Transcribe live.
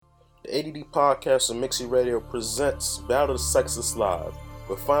The ADD Podcast and Mixie Radio presents Battle of the Sexes Live.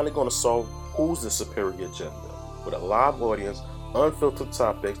 We're finally going to solve who's the superior gender with a live audience, unfiltered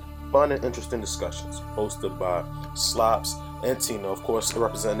topics, fun and interesting discussions. Hosted by Slops and Tina, of course,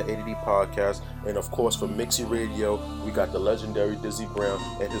 representing the ADD Podcast. And of course, for Mixie Radio, we got the legendary Dizzy Brown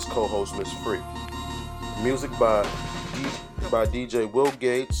and his co-host, Miss Free. Music by DJ Will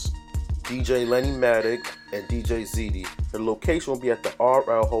Gates, DJ Lenny Maddock, and DJ ZD. The location will be at the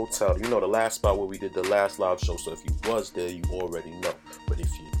RL Hotel. You know, the last spot where we did the last live show. So if you was there, you already know. But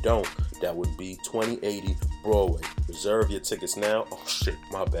if you don't, that would be 2080 Broadway. Reserve your tickets now. Oh shit,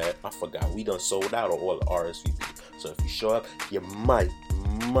 my bad. I forgot. We done sold out on all the RSVP. So if you show up, you might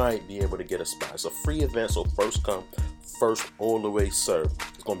be able to get a spot. It's a free event, so first come, first all the way served.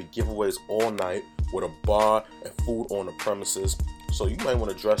 It's going to be giveaways all night with a bar and food on the premises. So you might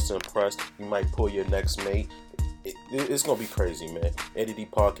want to dress to impress. You might pull your next mate. It's going to be crazy, man. ADD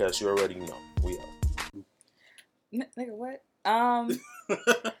Podcast, you already know. We out. Nigga, what?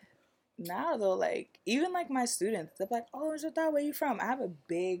 Now though, like, even like my students, they're like, oh, where you from? I have a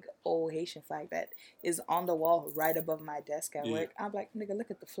big old Haitian flag that is on the wall right above my desk at work. I'm like, nigga,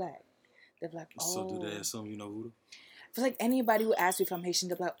 look at the flag. They're like, oh. So do they assume you know voodoo? For like anybody who asks me if I'm Haitian,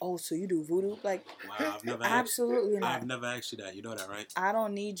 they're like, oh, so you do voodoo? Like, wow, I've never absolutely not. I've never asked you that. You know that, right? I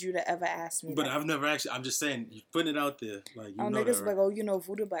don't need you to ever ask me but that. I've never actually, I'm just saying, you putting it out there. Like, you know niggas that, right? like, oh, you know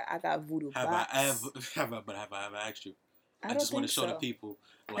voodoo, but I got voodoo have box. have I ever asked you? I just want to show so. the people.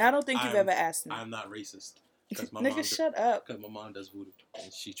 Like, I don't think you've ever asked me. I'm not racist. Nigga, shut up. Because my mom does voodoo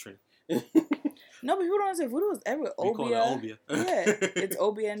and she trained. No, but people don't say voodoo is everywhere. We call it obia. Yeah, it's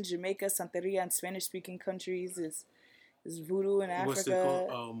obia in Jamaica, Santeria in Spanish-speaking countries. It's voodoo in Africa. What's it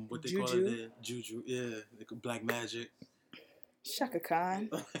called? What they Juju. call it there? Juju. Yeah, black magic. Shaka Khan.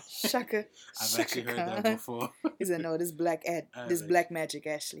 Shaka. I've actually heard that before. He said, no, this black magic,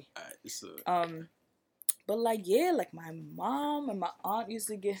 Ashley. Alright, so. But like, yeah, like my mom and my aunt used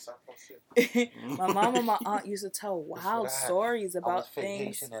to get. My mom and my aunt used to tell wild stories about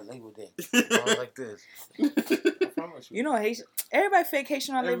things. Haitian at Labor Day. I was like this. I promise you. You know, Haitian. Everybody fake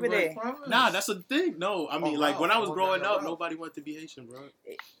Haitian on Labor Day. Nah, that's the thing. No, I mean, like when I was growing up, nobody wanted to be Haitian, bro.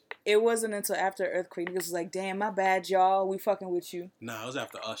 It wasn't until after earthquake niggas was like, damn, my bad, y'all. We fucking with you. Nah, it was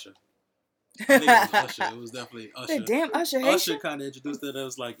after Usher. I think it was Usher. It was definitely Usher. Hey, damn, Usher Haitian? Usher kind of introduced it. It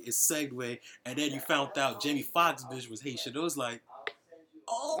was like, it's segue. And then you found out Jamie Foxx bitch was Haitian. It was like,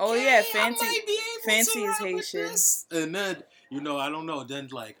 oh yeah, Fancy is Haitian. And then, you know, I don't know. Then,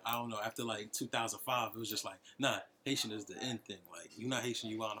 like, I don't know. After, like, 2005, it was just like, nah, Haitian is the end thing. Like, you not Haitian,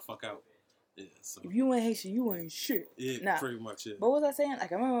 you want to fuck out. Yeah, so. If you ain't Haitian, you ain't shit. Yeah, nah. Pretty much, yeah. But what was I saying?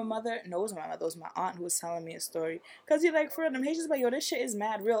 Like, I remember my mother, no, it was my mother, it was my aunt who was telling me a story. Because you're like, for them Haitians, like, yo, this shit is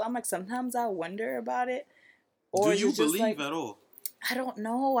mad real. I'm like, sometimes I wonder about it. Or do you believe like, at all? I don't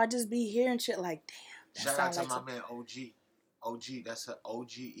know. I just be hearing shit like, damn. Shout out to my man OG. OG, that's a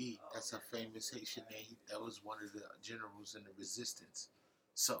OGE. That's a famous Haitian name. That was one of the generals in the resistance.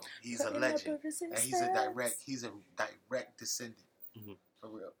 So he's a legend. And he's a direct descendant. Mm-hmm. For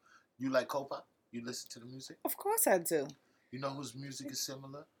real. You like Copa? You listen to the music? Of course I do. You know whose music is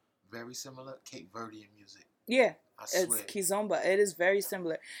similar? Very similar? Cape Verdean music. Yeah. I swear. It's Kizomba. It is very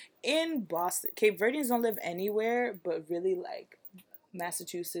similar. In Boston, Cape Verdeans don't live anywhere, but really like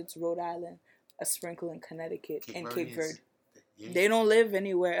Massachusetts, Rhode Island, a sprinkle in Connecticut, and Cape Verde. Yeah. They don't live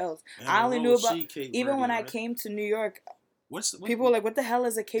anywhere else. I only knew about, even when I came to New York, people were like, what the hell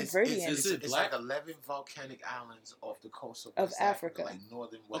is a Cape Verdean? It's like 11 volcanic islands off the coast of Africa. Like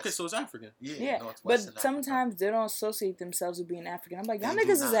northern west. Okay, so it's African. Yeah. But sometimes they don't associate themselves with being African. I'm like, y'all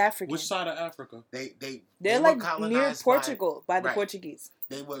niggas is African. Which side of Africa? They're like near Portugal by the Portuguese.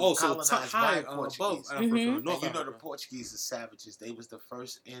 They were colonized by Portuguese. Above Africa, mm-hmm. North you know the Portuguese are savages. They was the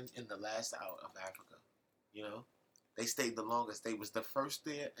first in and the last out of Africa. You know? They stayed the longest. They was the first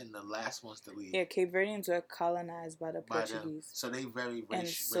there and the last ones to leave. Yeah, Cape Verdeans were colonized by the Portuguese. So they very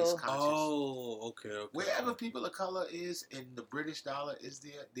race conscious. Oh, okay. Wherever people of color is and the British dollar is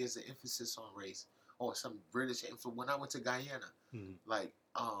there, there's an emphasis on race. Or some British influence. When I went to Guyana, like,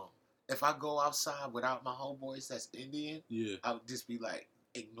 if I go outside without my homeboys that's Indian, I would just be like,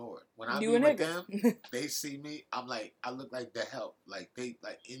 ignored. When I be with them, they see me, I'm like, I look like the help. Like,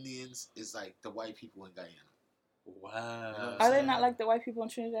 Indians is like the white people in Guyana. Wow. You know Are they not like the white people in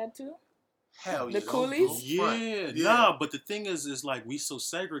Trinidad too? Hell yeah. The coolies? Yeah. Nah, but the thing is like we so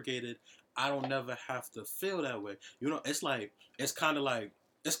segregated, I don't never have to feel that way. You know, it's kind of like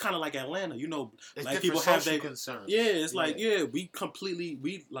Atlanta, you know, it's like people have their concerns. Yeah, it's like we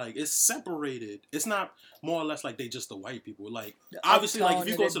like it's separated. It's not more or less like they just the white people. Like obviously, like if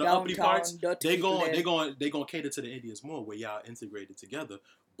you go to the uppity parts, they going cater to the Indians more, where y'all integrated together.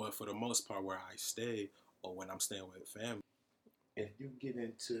 But for the most part, where I stay or when I'm staying with family, if you get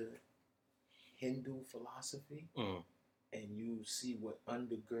into Hindu philosophy and you see what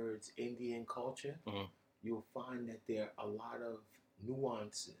undergirds Indian culture, you'll find that there are a lot of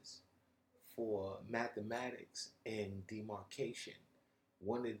nuances for mathematics and demarcation.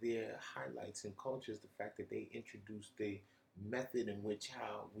 One of their highlights in culture is the fact that they introduced the method in which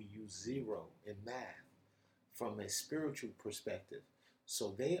how we use zero in math from a spiritual perspective.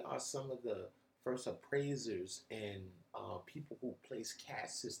 So they are some of the first appraisers and people who place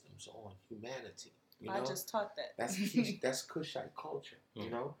caste systems on humanity. You know? I just taught that. That's Kushite culture. You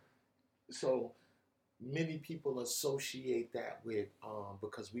know, so many people associate that with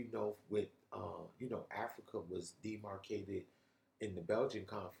because we know with Africa was demarcated in the Belgian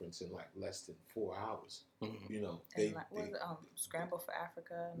conference in like less than 4 hours. You know, they Scramble for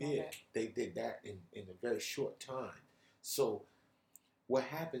Africa. And all that. They did that in a very short time. So what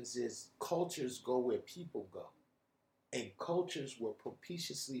happens is cultures go where people go, and cultures were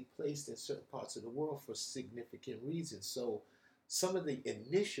propitiously placed in certain parts of the world for significant reasons. So some of the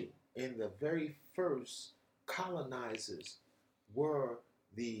initial and the very first colonizers were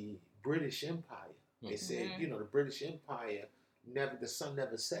the British Empire. They said, the British Empire the sun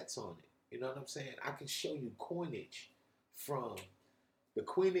never sets on it. You know what I'm saying? I can show you coinage from the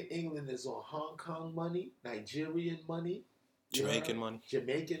Queen of England is on Hong Kong money, Nigerian money, Jamaican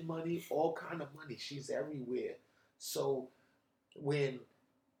money, all kind of money. She's everywhere. So when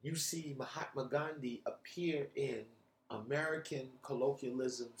you see Mahatma Gandhi appear in American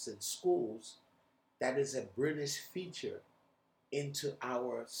colloquialisms in schools, that is a British feature into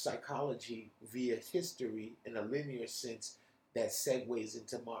our psychology via history in a linear sense that segues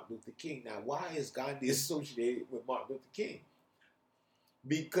into Martin Luther King. Now, why is Gandhi associated with Martin Luther King?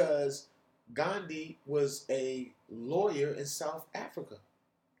 Because Gandhi was a lawyer in South Africa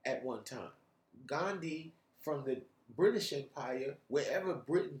at one time. Gandhi, from the British Empire, wherever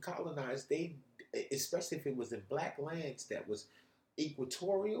Britain colonized, they, especially if it was in black lands that was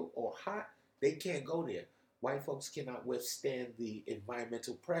equatorial or hot, they can't go there. White folks cannot withstand the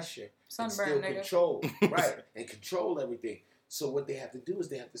environmental pressure and still control, right, and control everything. So what they have to do is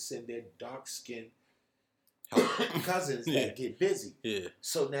they have to send their dark-skinned cousins that get busy. Yeah.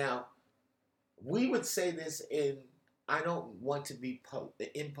 So now, we would say this I don't want to be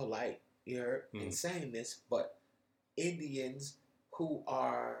impolite here in saying this, but Indians who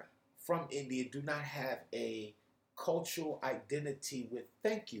are from India do not have a cultural identity with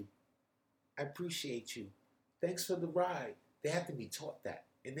thank you, I appreciate you, thanks for the ride. They have to be taught that.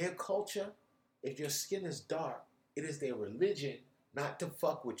 In their culture, if your skin is dark, it is their religion not to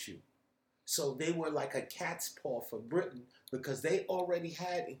fuck with you. So they were like a cat's paw for Britain because they already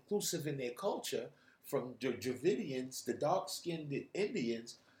had inclusive in their culture from the Dravidians, the dark-skinned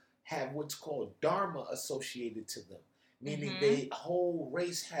Indians, have what's called dharma associated to them, meaning the whole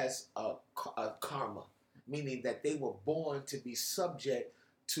race has a karma, meaning that they were born to be subject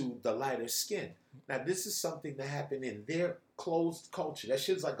to the lighter skin. Now, this is something that happened in their closed culture. That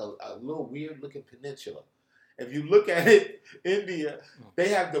shit's like a little weird-looking peninsula. If you look at it, India, they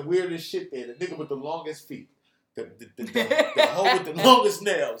have the weirdest shit there. The nigga with the longest feet. The hoe with the longest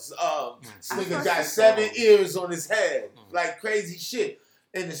nails. This nigga got 7 ears on his head. Like crazy shit.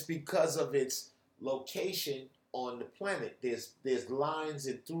 And it's because of its location on the planet. There's lines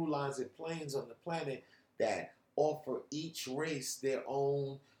and through lines and planes on the planet that offer each race their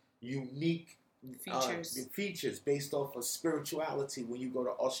own unique features based off of spirituality. When you go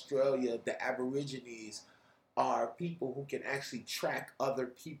to Australia, the Aborigines are people who can actually track other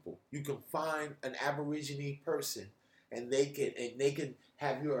people. You can find an Aborigine person and they can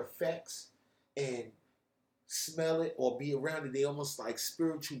have your effects and smell it or be around it. They almost like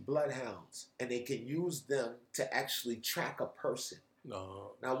spiritual bloodhounds, and they can use them to actually track a person.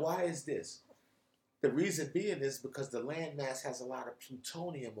 No. Now, why is this? The reason being is because the landmass has a lot of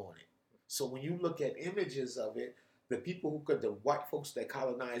plutonium on it. So when you look at images of it, the white folks that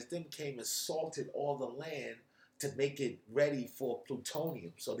colonized them came and salted all the land to make it ready for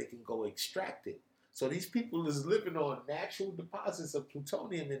plutonium so they can go extract it. So these people is living on natural deposits of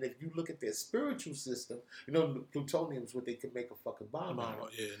plutonium, and if you look at their spiritual system, plutonium is what they can make a fucking bomb out of.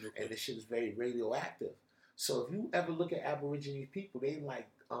 Yeah, and this shit is very radioactive. So if you ever look at Aborigine people, they like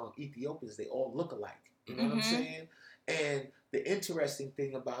Ethiopians, they all look alike. You know what I'm saying? And the interesting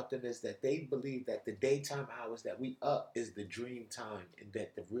thing about them is that they believe that the daytime hours that we up is the dream time, and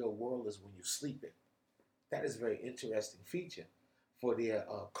that the real world is when you're sleeping. That is a very interesting feature for their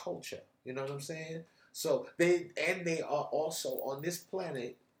culture. You know what I'm saying? So they are also on this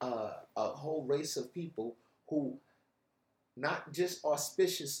planet a whole race of people who not just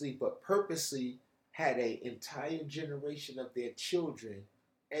auspiciously, but purposely had an entire generation of their children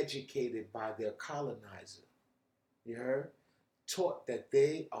educated by their colonizer. You heard? Taught that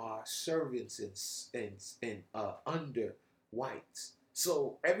they are servants and under whites.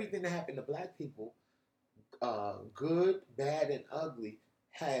 So everything that happened to black people, good, bad, and ugly,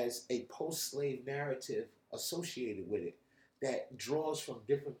 has a post-slave narrative associated with it that draws from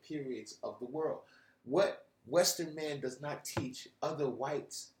different periods of the world. What Western man does not teach other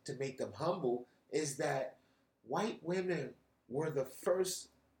whites to make them humble is that white women were the first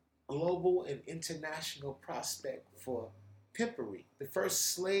global and international prospect for pimpery, the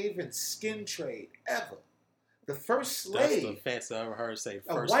first slave and skin trade ever. The first slave. That's the fancy I ever heard say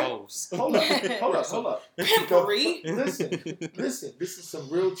a first white, hoes. Hold up. Pimpery? Listen, this is some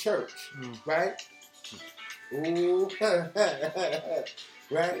real church, right? Ooh,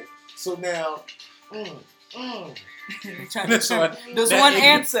 right? So now, There's one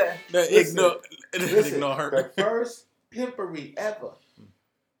answer. Ignore her. The first pimpery ever,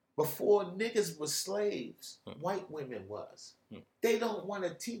 before niggas were slaves, white women was. They don't want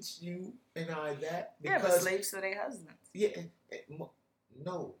to teach you and I that because, yeah, but slaves to their husbands. Yeah,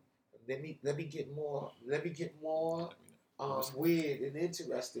 no. Let me get more weird and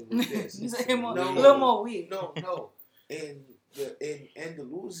interesting with this. A little more weird. No. In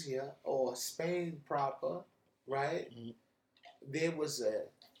Andalusia or Spain proper, right? There was a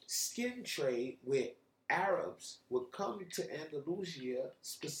skin trade where Arabs would come to Andalusia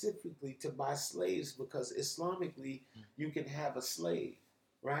specifically to buy slaves because Islamically you can have a slave,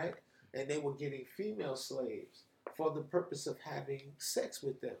 right? And they were getting female slaves for the purpose of having sex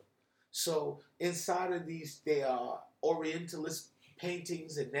with them. So inside of these, they are Orientalist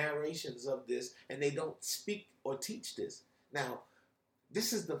paintings and narrations of this, and they don't speak or teach this. Now,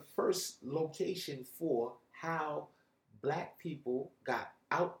 this is the first location for how black people got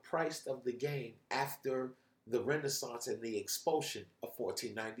outpriced of the game after the Renaissance and the expulsion of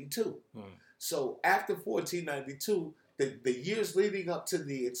 1492. So after 1492, the years leading up to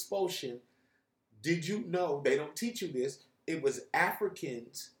the expulsion, did you know, they don't teach you this, it was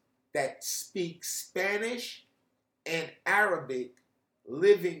Africans that speak Spanish and Arabic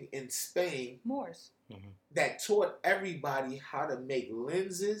living in Spain, Moors, that taught everybody how to make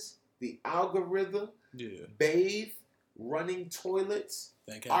lenses, the algorithm, bathe, running toilets,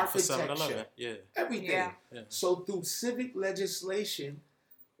 architecture, everything. Yeah. So through civic legislation,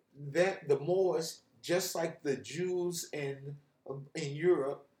 that the Moors, just like the Jews in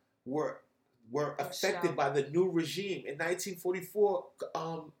Europe, were affected by the new regime. In 1944,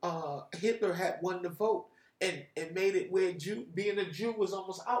 Hitler had won the vote and made it where being a Jew was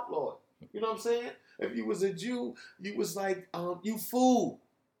almost outlawed. You know what I'm saying? If you was a Jew, you was like, you fool,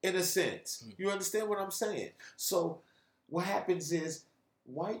 in a sense. You understand what I'm saying? So what happens is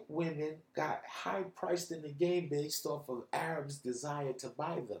white women got high priced in the game based off of Arabs' desire to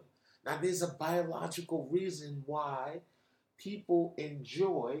buy them. Now there's a biological reason why people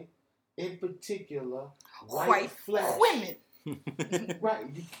enjoy, in particular, white flesh. Women. Right,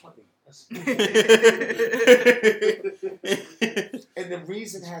 you funny. And the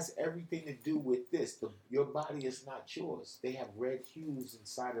reason has everything to do with this. Your body is not yours. They have red hues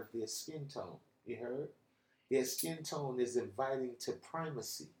inside of their skin tone. You heard? Their skin tone is inviting to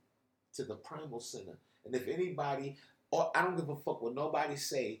primacy, to the primal center. And if anybody, or I don't give a fuck what nobody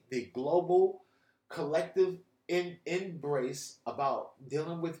say, the global collective embrace about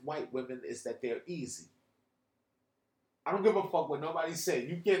dealing with white women is that they're easy. I don't give a fuck what nobody say.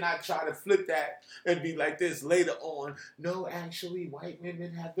 You cannot try to flip that and be like this later on. No, actually, white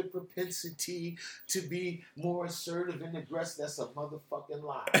women have the propensity to be more assertive and aggressive. That's a motherfucking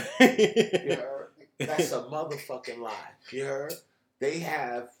lie. You heard? That's a motherfucking lie. You heard? They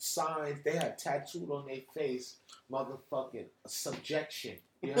have signs, they have tattooed on their face, motherfucking subjection.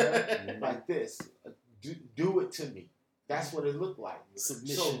 You heard? Like this. Do it to me. That's what it looked like.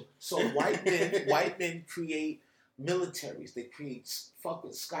 Submission. So white men create militaries. They create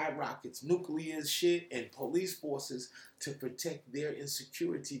fucking skyrockets, nuclear shit, and police forces to protect their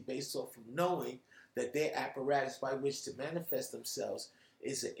insecurity based off of knowing that their apparatus by which to manifest themselves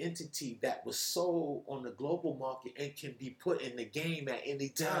is an entity that was sold on the global market and can be put in the game at any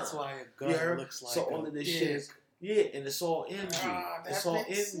time. That's why a gun looks like all of this shit. Yeah, and it's all envy. It's all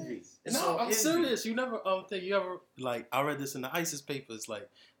envy. I'm serious. You never think you ever like? I read this in the ISIS papers. Like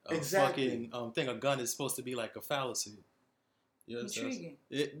fucking thing. A gun is supposed to be like a fallacy. Intriguing.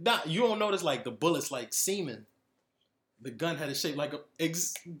 You don't notice like the bullets like semen. The gun had a shape like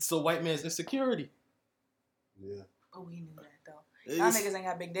so white man's insecurity. Yeah. Oh, we knew that though. Y'all niggas ain't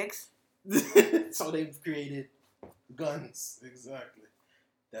got big dicks. So they've created Guns, exactly.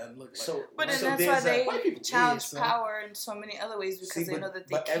 That look like. So, but then so that's why they challenge son. power in so many other ways because they know that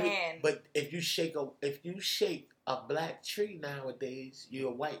they can. But if you shake a black tree nowadays,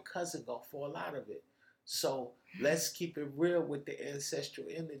 your white cousin gonna fall out of it. So let's keep it real with the ancestral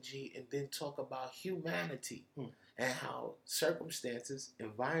energy, and then talk about humanity and how circumstances,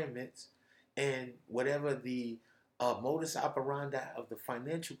 environments, and whatever the modus operandi of the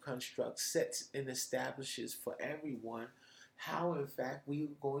financial construct sets and establishes for everyone, how in fact we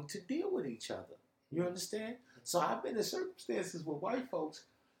are going to deal with each other. You understand? So I've been in circumstances with white folks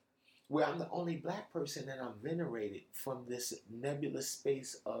where I'm the only black person and I'm venerated from this nebulous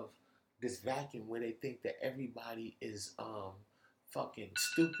space of this vacuum where they think that everybody is fucking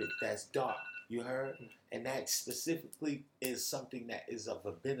stupid. That's dark. You heard? And that specifically is something that is of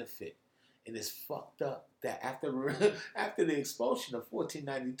a benefit. And it's fucked up that after the expulsion of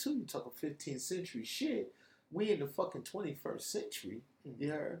 1492, you talking 15th century shit, we in the fucking 21st century,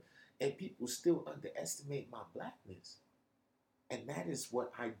 you heard? And people still underestimate my blackness. And that is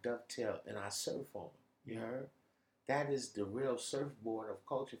what I dovetail and I surf on. You heard? That is the real surfboard of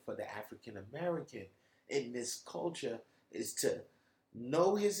culture for the African American. In this culture is to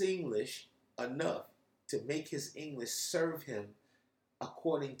know his English enough to make his English serve him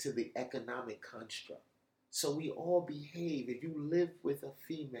according to the economic construct. So we all behave. If you live with a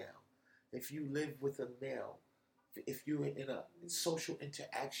female, if you live with a male, if you're in a social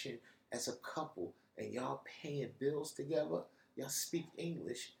interaction as a couple and y'all paying bills together, y'all speak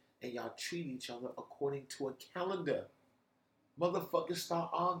English and y'all treat each other according to a calendar. Motherfuckers start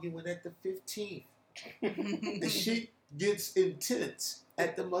arguing at the 15th. The shit gets intense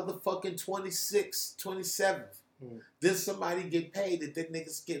at the motherfucking 26th, 27th. Then somebody get paid and then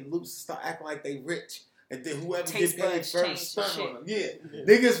niggas get loose and start acting like they rich. And then whoever Taste get paid buds first change stun on them. Yeah.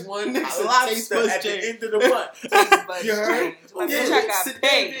 Niggas won a lobster at the end of the month. Taste buds You heard? change. Like, bitch, I got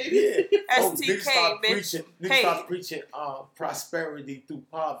paid. Yeah. STK, bitch. Niggas start preaching prosperity through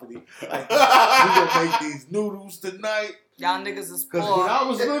poverty. Like, we gonna make these noodles tonight. Y'all niggas is Because poor. when I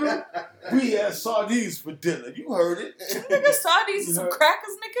was little, we had sardines for dinner. You heard it. Nigga, sardines and some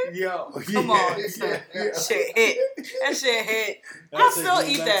crackers, nigga? Yo, Come on, son. Shit hit. That shit hit. I'll still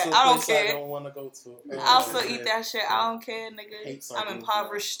eat that. I don't care. I don't want to go to. I'll still eat that shit. I don't care, nigga. I'm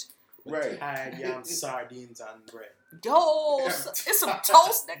impoverished. Right. Tired yam sardines and bread. Yo, it's some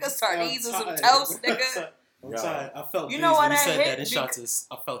toast, nigga. Sardines and some toast, nigga. I'm tired. I felt you know why when you that said hit? that in shots.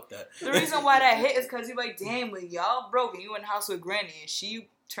 I felt that. The reason why that hit is because you like, damn, when y'all broke and you in the house with granny and she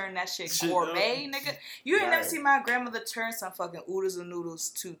turned that shit gourmet, nigga. You ain't never seen my grandmother turn some fucking oodles and noodles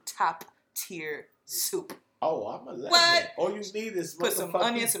to top tier soup. Oh, I'm a legend. What? All you need is put some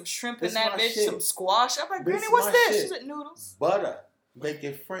onion, some shrimp in that bitch, shit. some squash. I'm like, This granny, what's my this? shit. She's like, noodles. Butter. Make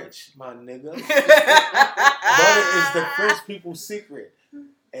it French, my nigga. Butter is the French people's secret.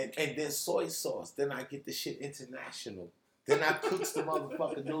 And then soy sauce. Then I get the shit international. Then I cooks the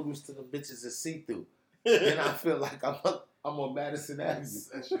motherfucking noodles to the bitches and see-through. Then I feel like I'm on Madison Avenue.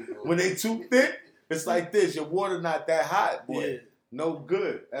 When they too thick, it's like this. Your water not that hot, boy. Yeah. No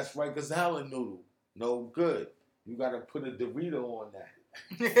good. That's right, Gazelle noodle. No good. You got to put a Dorito on that.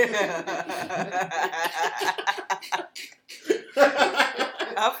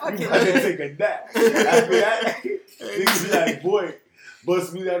 I fucking You gotta take a nap. After that, niggas be like, boy,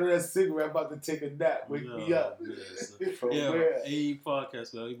 bust me out of that cigarette. I'm about to take a nap. Wake me up. AE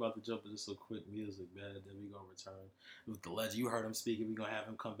podcast, man. We about to jump into some quick music, man. Then we gonna return with the legend. You heard him speaking. We gonna have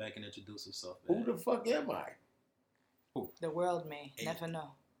him come back and introduce himself, man. Who the fuck am I? Who? The world may never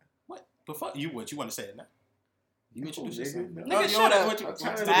know. What? The fuck? What you want to say it now? You introduce yourself. Nigga, shut up. What you I'm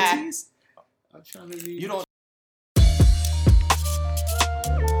trying to to the tease? I'm trying to read. You don't.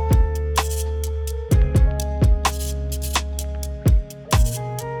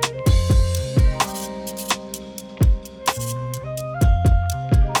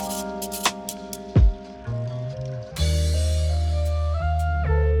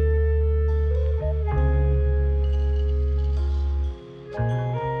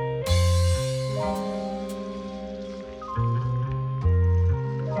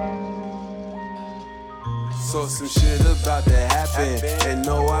 So some shit about to happen, and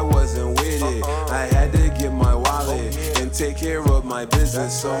no, I wasn't with it. I had to get my wallet and take care of my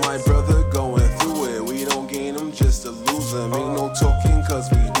business. So my brother going through it. We don't gain him just to lose him. Ain't no talking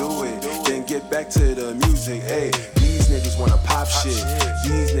cause we do it. Then get back to the music. Hey, these niggas wanna pop shit.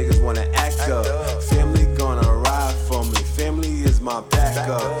 These niggas wanna act up. Family gonna ride for me. Family is my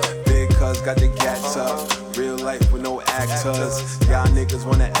backup. Big cuz got the gats up. Real life with no actors. Y'all niggas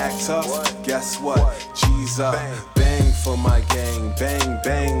wanna act tough. Guess what? G's up. Bang for my gang. Bang,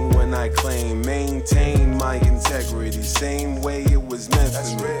 bang when I claim. Maintain my integrity. Same way it was meant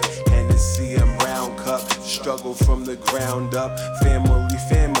for me. Hennessy and brown cup. Struggle from the ground up. Family,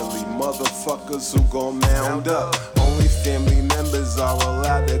 family. Motherfuckers who gon' mound up. Only family members are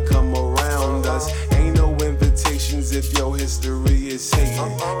allowed to come around us. Ain't no invitations if your history is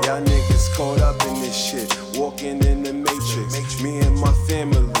hating. Y'all niggas caught up in this shit. Walking in the matrix. Me and my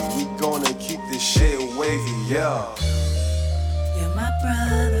family, we gonna keep this shit wavy, yeah. You're my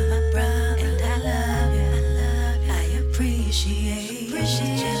brother, and I love you. I appreciate you.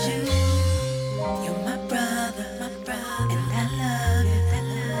 You're my brother, and I love you.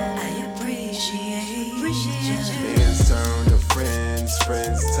 I appreciate you. Fans turn to friends,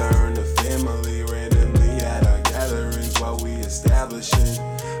 friends turn to family. Randomly at our gatherings while we establishing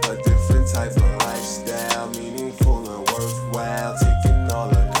a different type of lifestyle, meaningful and worthwhile, taking all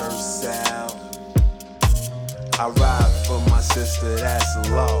the curse out. I ride for my sister, that's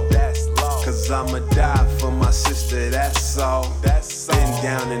low. Cause I'ma die for my sister, that's all. Been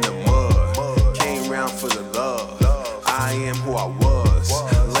down in the mud, came round for the love. I am who I was.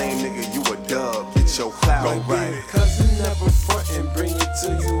 Lame nigga, you a dub, get your clout right. Cousin never frontin', bring it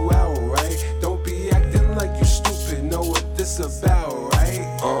to you outright. Don't be acting like you stupid, know what this about, right?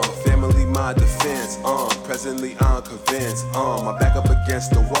 Family my defense, presently unconvinced. My back up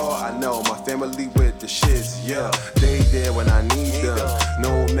against the wall, I know my family with the shits, yeah. They there when I need them,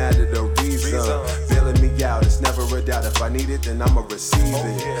 no matter the reason. Bailing me out, it's never a doubt. If I need it, then I'ma receive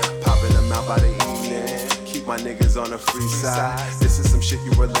it. Popping them out by the evening. Keep my niggas on the free side. This is some shit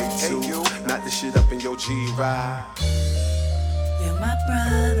you relate to, not the shit up in your G-Ride. You're my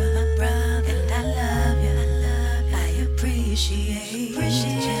brother, and I love you. I appreciate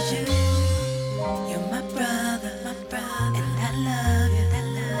you. You're my brother, and I love you.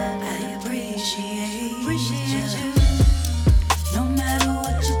 I appreciate you. No matter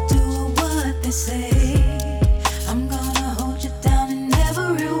what you do or what they say, I'm gonna hold you down in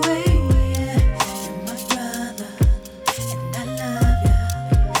every way. You're my brother, and I love you.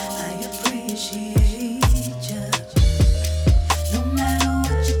 I appreciate you. No matter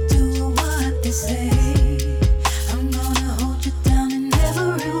what you do or what they say, I'm gonna hold you down in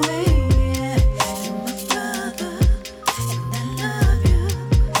every way. You're my brother, and I love you.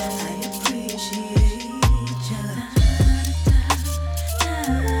 I appreciate you.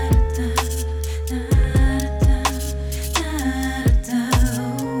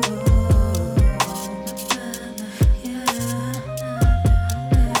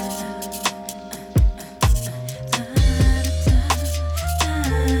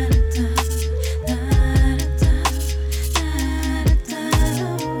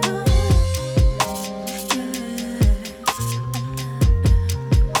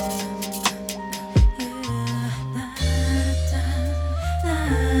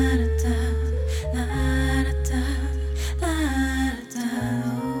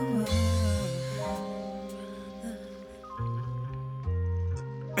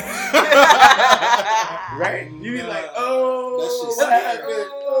 Right? You be like, oh, that shit's what scary. happened?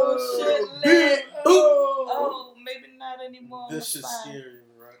 Oh, shit, lit. Oh, maybe not anymore. This shit's scary,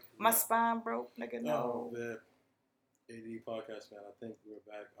 right? My spine broke, nigga. No. Oh, man. AD podcast, man. I think we're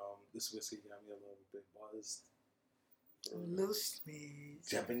back. This whiskey got me a little bit buzzed. Little Smith.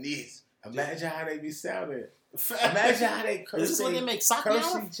 Japanese. Imagine how they be sounding. Imagine how they curse. Is this what they make sake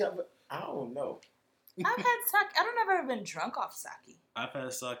out of? Each other. I don't know. I've had sake. I don't ever been drunk off sake. I've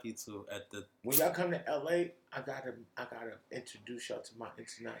had sake too at the. When y'all come to LA, I gotta introduce y'all to my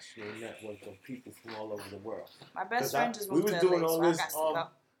international network of people from all over the world. My best friend just moved to LA, so I got to go.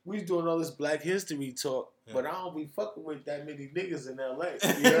 We was doing all this Black History talk, but I don't be fucking with that many niggas in LA.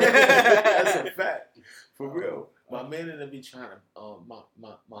 You know? That's a fact, for real. My man and them be trying to, my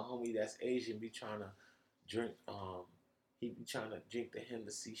homie that's Asian be trying to drink. He be trying to drink the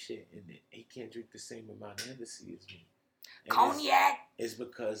Hennessy shit, and he can't drink the same amount of Hennessy as me. And Cognac. It's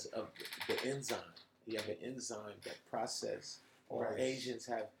because of the enzyme. You have an enzyme that process. Or Asians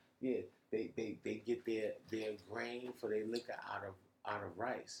have, they get their grain for their liquor out of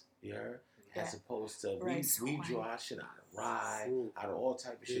rice. You heard? Yeah. As opposed to we draw our shit out of rye, out of all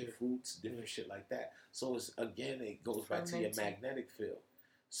type of shit, fruits, different shit like that. So it's it goes back to your magnetic field.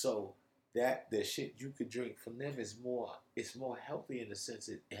 So that the shit you could drink from them is more healthy in the sense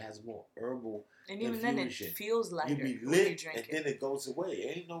it has more herbal and even infusion. then it feels lighter. You be lit and then it goes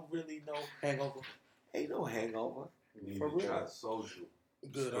away. Ain't no hangover. Ain't no hangover. For real. Soju.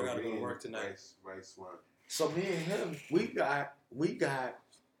 Good. I gotta go to work tonight. Rice wine. So me and him, we got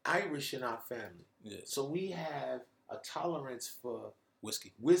Irish in our family. Yeah. So we have a tolerance for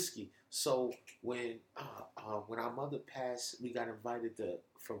Whiskey. So when our mother passed, we got invited to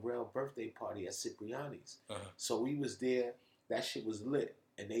Pharrell birthday party at Cipriani's. So we was there. That shit was lit,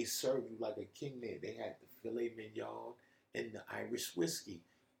 and they served you like a king there. They had the filet mignon and the Irish whiskey,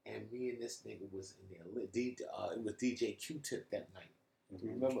 and me and this nigga was in there lit. It was DJ Q-Tip that night.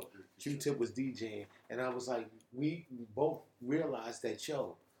 Remember, Q-Tip was DJing, and I was like, we both realized that,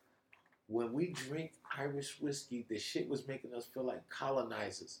 yo, when we drink Irish whiskey, the shit was making us feel like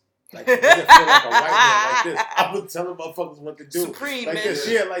colonizers. Like, we feel like a white man like this. I was telling motherfuckers what to do. Supreme, like man. this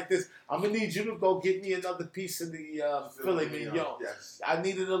shit, like this. I'm gonna need you to go get me another piece of the filet mignon. Yes. I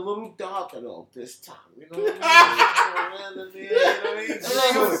needed a little darker though this time. You know what I mean?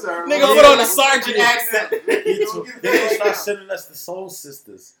 Nigga put on a sergeant accent. They start sending us the soul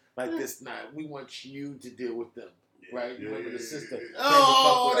sisters like this night. We want you to deal with them. Right? You remember the sister?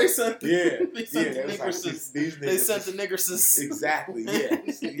 Oh, they sent the niggresses. They sent the niggresses. Exactly,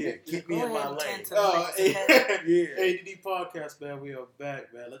 yeah. Keep me in my lane. ADD podcast, man. We are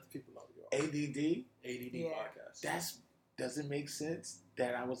back, man. Let the people know. ADD podcast. That doesn't make sense.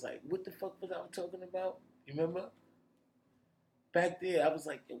 That I was like, what the fuck was I talking about? You remember? Back there, I was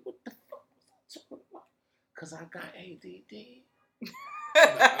like, what the fuck was I talking about? Because I got ADD.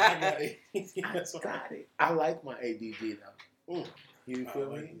 I got it. I like my ADD though. You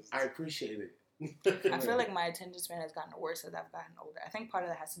feel me? I appreciate it. I feel like my attention span has gotten worse as I've gotten older. I think part of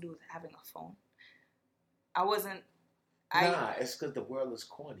that has to do with having a phone. It's because the world is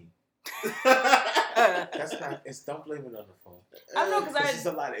corny. That's not. Don't blame it on the phone. I know because there's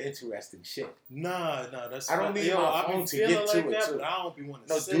a lot of interesting shit. Nah, that's. I don't need my phone to get to it. But I don't be wanting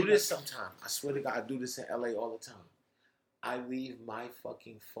to. No, do this sometime. I swear to God, I do this in LA all the time. I leave my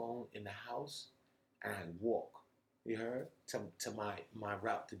fucking phone in the house and I walk, you heard, to my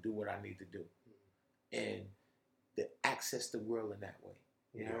route to do what I need to do. And to access the world in that way.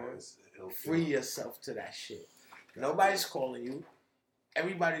 You heard? Free yourself to that shit. Nobody's calling you.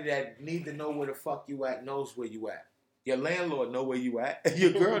 Everybody that need to know where the fuck you at knows where you at. Your landlord know where you at. Your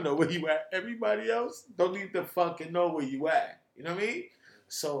girl know where you at. Everybody else don't need to fucking know where you at. You know what I mean?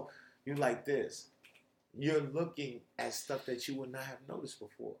 So you like this. You're looking at stuff that you would not have noticed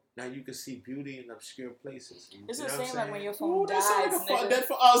before. Now you can see beauty in obscure places. It's the same like when your phone dies. I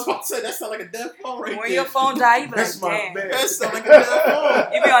was about to say, that sounds like a dead phone right when there. Your phone dies, you be like, damn. That sounds like a dead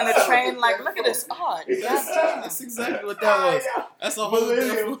phone. You be on the train like, look at this art. That's exactly what that was. That's a whole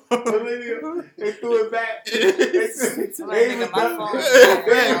millennium. They threw it back.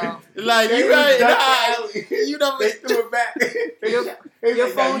 Like, you right. You know, they threw it back. Your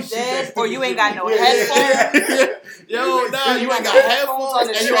phone dead, or you ain't got no headphones. Yo, nah, you ain't got headphones,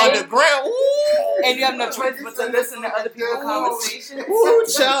 and you on the ground. Ooh. And you have no choice but to listen to other people's conversations. Ooh,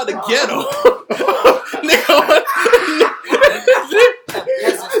 child, the ghetto.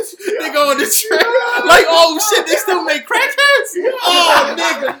 Nigga on the train. Like, oh shit, they still make crackheads? Oh,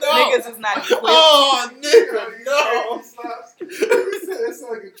 nigga, no. Niggas is not equipped. Oh, nigga, no. It's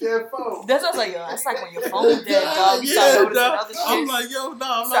like a dead phone. That's what I was like, yo, that's like when your phone dead, dog. You start noticing other shit. I'm like, yo, I'm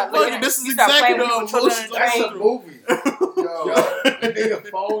not fucking. This is exactly the emotions. That's a movie. Yo, nigga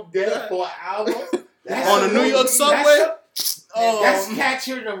phone dead for an hour. On the New York subway? That's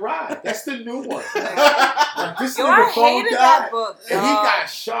Catcher in the Rye. That's the new one. This Yo, I hated that book. And he got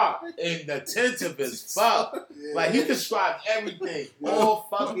sharp and attentive as fuck. Like, he described everything all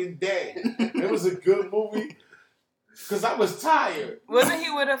fucking day. It was a good movie. Because I was tired. Wasn't he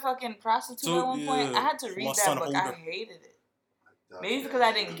with a fucking prostitute at one point? I had to read that book. I hated it. Maybe because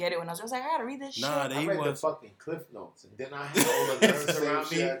I didn't get it when I was like, I gotta read this shit. I read the fucking Cliff Notes, and then I had all the nerds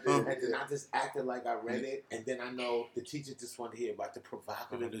around me, and then I just acted like I read it, and then I know the teacher just wanted to hear about the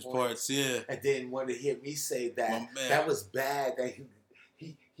provocative parts, and then wanted to hear me say that that was bad, that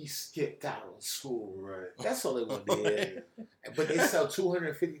he skipped out on school. Right. That's all they wanted to hear. But they sell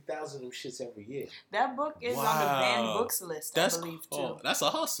 250,000 of them shits every year. That book is on the banned books list, I believe, too. That's a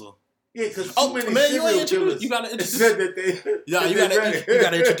hustle. Yeah, because you gotta introduce. You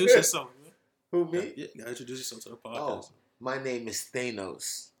gotta introduce yourself. Who, me? Yeah, you gotta introduce yourself to the podcast. My name is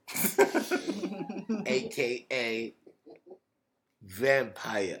Thanos, aka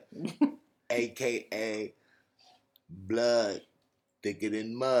Vampire, aka Blood Thicker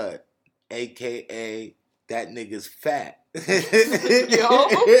Than Mud, aka that nigga's fat.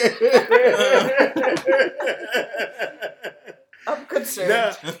 I'm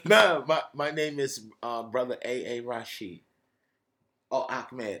concerned. My name is Brother AA Rashid. Oh,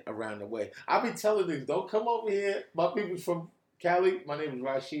 Ahmed, around the way. I be telling niggas, don't come over here. My people's from Cali. My name is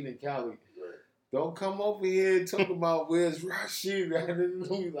Rashid in Cali. Don't come over here and talk about where's Rashid.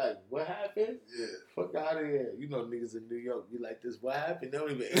 You like, what happened? Yeah. Fuck out of here. You know niggas in New York be like this. What happened? They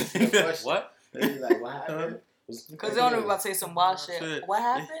don't even answer the question. What? They be like, what happened? Because they don't know about to say some wild shit. What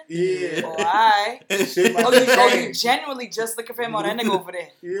happened? Yeah. Oh, alright. You genuinely just looking for him on that nigga over there.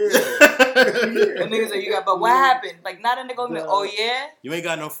 Yeah. And niggas like, you got, but what happened? Like, not a nigga over there. Oh, yeah? You ain't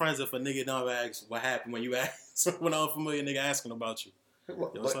got no friends if a nigga don't ask what happened when you ask when an unfamiliar nigga asking about you.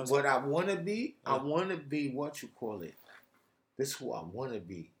 But what I want to be, I want to be what you call it. This is who I want to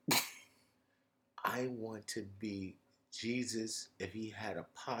be. I want to be Jesus if he had a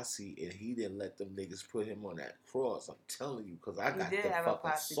posse and he didn't let them niggas put him on that cross. I'm telling you, because I got the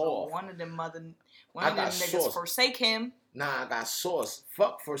fucking sauce. One of them niggas forsake him. Nah, I got sauce.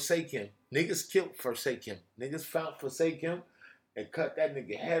 Fuck forsake him. Niggas killed forsake him. Niggas found forsake him and cut that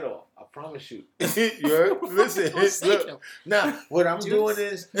nigga head off. I promise you. You heard? Listen. Look. Now, what I'm doing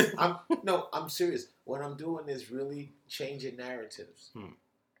is, I'm serious. What I'm doing is really changing narratives.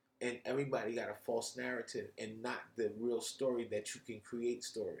 And everybody got a false narrative and not the real story that you can create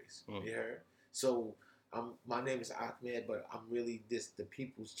stories. You heard? So, my name is Ahmed, but I'm really the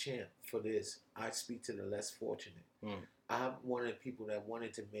people's champ for this. I speak to the less fortunate. I'm one of the people that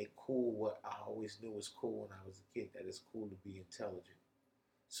wanted to make cool what I always knew was cool when I was a kid, that it's cool to be intelligent.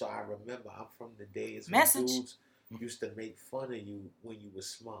 So I remember I'm from the days when dudes used to make fun of you when you were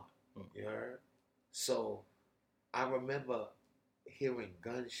smart. You heard? So I remember hearing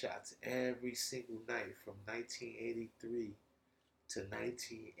gunshots every single night from 1983 to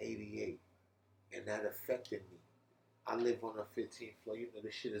 1988. And that affected me. I live on a 15th floor. You know,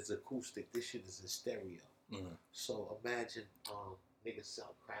 this shit is acoustic. This shit is in stereo. So imagine niggas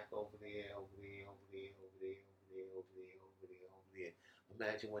sell crack over there.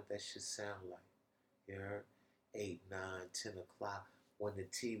 Imagine what that shit sound like. You heard? 8, 9, 10 o'clock when the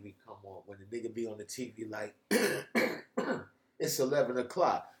TV come on. When the nigga be on the TV like, it's 11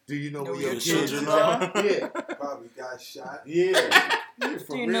 o'clock. Do you know where your children are? Yeah. Probably got shot. Yeah.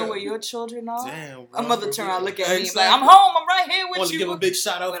 Do you know where your children are? Damn, bro. A mother turn around, look at me, exactly. like, I'm home, I'm right here with you. I want to give a big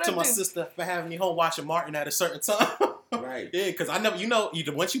shout out to my sister for having me home watching Martin at a certain time. Right. Yeah, because I never,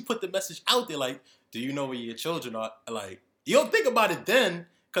 once you put the message out there, like, do you know where your children are? Like, you don't think about it then,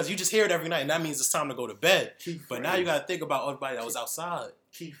 because you just hear it every night, and that means it's time to go to bed. But now you got to think about everybody that was outside.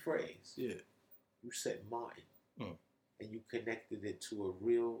 Key phrase. Yeah. You said Martin. And you connected it to a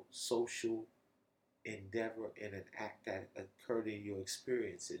real social endeavor and an act that occurred in your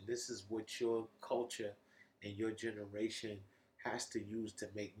experience. And this is what your culture and your generation has to use to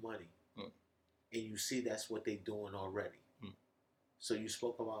make money. And you see that's what they're doing already. So you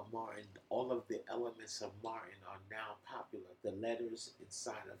spoke about Martin. All of the elements of Martin are now popular. The letters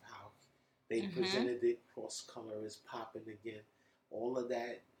inside of how they presented it, cross color is popping again. All of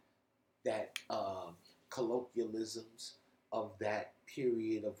that colloquialisms of that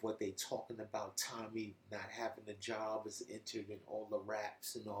period of what they talking about. Tommy not having a job is entered in all the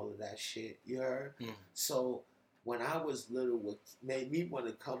raps and all of that shit. You heard? So when I was little, what made me want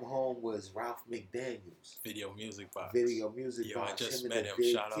to come home was Ralph McDaniels. Video Music Box. I just met him.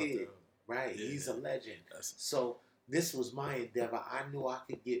 Shout out to him. Right, yeah, he's a legend. So this was my endeavor. I knew I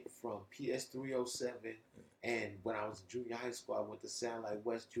could get from PS307, and when I was in junior high school, I went to Satellite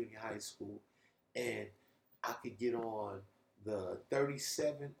West Junior High School, and I could get on the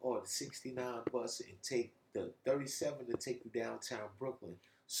 37 or the 69 bus and take the 37 to take you downtown Brooklyn.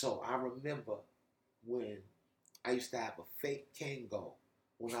 So I remember when I used to have a fake Kango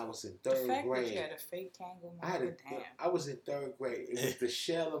when I was in third grade. That you had a fake Kango, I was in third grade. It was the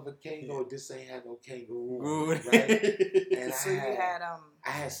shell of a Kango. This ain't had no kangaroo, right? And so I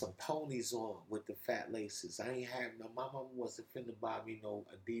had some ponies on with the fat laces. I ain't had no. My mama wasn't finna buy me no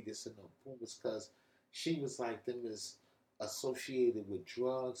Adidas and no Pumas because she was like, them is associated with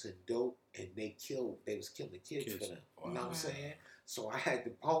drugs and dope, and they was killing kids for them. Wow. You know what I'm saying? So I had the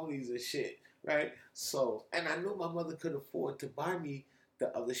ponies and shit, right? So, and I knew my mother could afford to buy me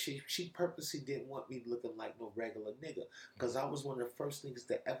the other shit. She purposely didn't want me looking like no regular nigga, because I was one of the first niggas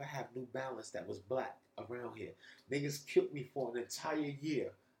to ever have New Balance that was black around here. Niggas killed me for an entire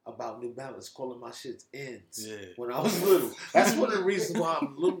year about New Balance, calling my shits ends when I was little. That's one of the reasons why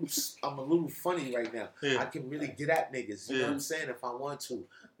I'm a little funny right now. I can really get at niggas, you know what I'm saying, if I want to. You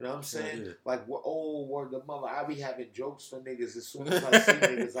know what I'm saying? Like, word of mother, I be having jokes for niggas as soon as I see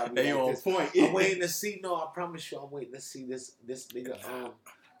niggas. I be like this. Point. I'm waiting to see, I promise you, I'm waiting to see this nigga,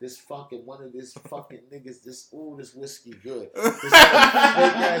 this fucking one of this fucking niggas, this whiskey good. This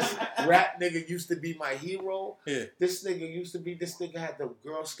ass rap nigga used to be my hero. Yeah. This nigga had the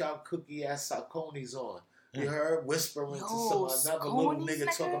Girl Scout cookie ass Sauconys on. You heard? Whispering to Yo, some another little Sconies, nigga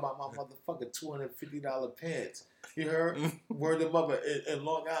nigga? talking about my motherfucking $250 pants. You heard? Word of mother in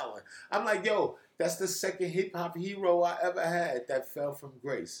Long Island. I'm like, yo, that's the second hip hop hero I ever had that fell from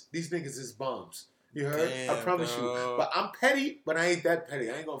grace. These niggas is bums. You heard? Damn, I promise bro. you. But I'm petty, but I ain't that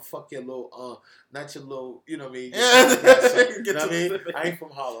petty. I ain't gonna fuck your little, not your little, you know what I mean? Yeah. You know what I mean? I ain't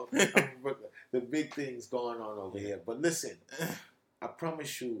from Harlem. I'm from Brooklyn. The big things going on over here. But listen, I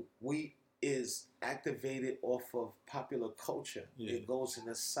promise you, we is activated off of popular culture. Yeah. It goes in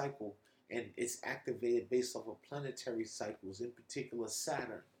a cycle, and it's activated based off of planetary cycles, in particular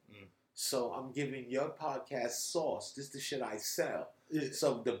Saturn. So I'm giving your podcast sauce. This is the shit I sell. Yeah.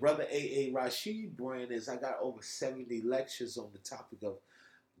 So the Brother AA Rashid brand is I got over 70 lectures on the topic of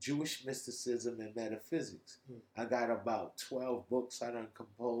Jewish mysticism and metaphysics. I got about 12 books I done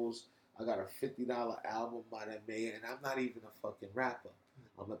composed. I got a $50 album I done made, and I'm not even a fucking rapper.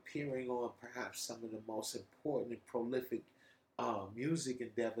 I'm appearing on perhaps some of the most important and prolific music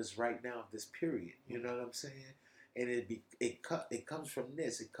endeavors right now of this period. You know what I'm saying? And it comes from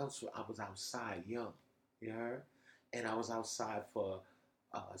this. It comes from I was outside young, you heard, and I was outside for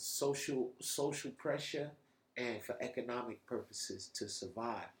social pressure and for economic purposes to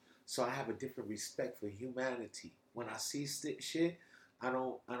survive. So I have a different respect for humanity. When I see shit, I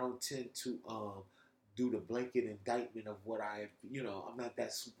don't tend to do the blanket indictment of what I'm not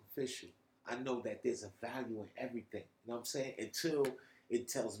that superficial. I know that there's a value in everything. You know what I'm saying? Until it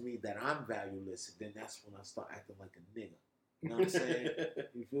tells me that I'm valueless, and then that's when I start acting like a nigga. You know what I'm saying?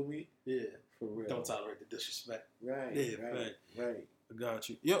 You feel me? Yeah. For real. Don't tolerate the disrespect. Right. Yeah, Right. I got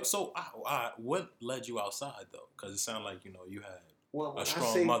you. Yo, so what led you outside, though? Because it sounded like, you had a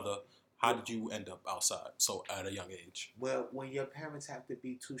strong mother. How did you end up outside so at a young age? Well, when your parents have to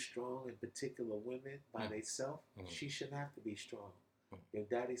be too strong, in particular women by themselves, she shouldn't have to be strong. Your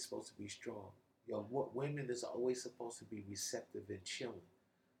daddy's supposed to be strong. Women is always supposed to be receptive and chilling.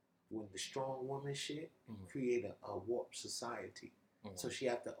 When the strong woman shit create a warped society. So she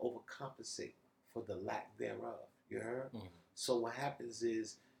have to overcompensate for the lack thereof. You heard? So what happens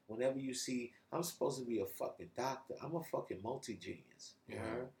is, whenever you see, I'm supposed to be a fucking doctor. I'm a fucking multi-genius. You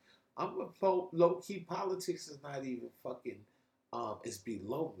heard? I'm a low-key politics is not even fucking, it's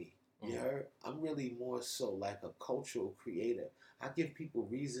below me. You heard? I'm really more so like a cultural creator. I give people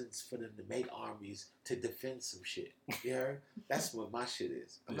reasons for them to make armies to defend some shit. You heard? That's what my shit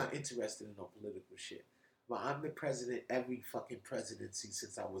is. I'm not interested in no political shit. But I'm the president every fucking presidency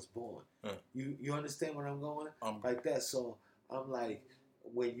since I was born. You understand where I'm going? Like that. So I'm like,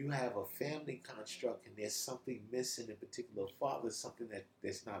 when you have a family construct and there's something missing, in particular father, something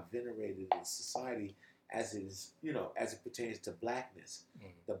that's not venerated in society, as it is, as it pertains to blackness.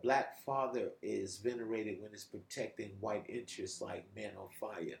 The black father is venerated when it's protecting white interests like Man on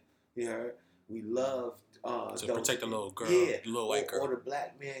Fire. You heard? We love to protect the little girl, the little white girl. Or the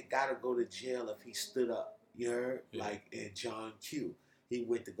black man gotta go to jail if he stood up. You heard? Like in John Q. He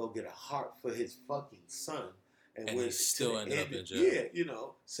went to go get a heart for his fucking son. And he still ended up in jail. Yeah,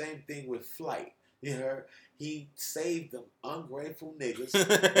 same thing with Flight. You heard? He saved them ungrateful niggas,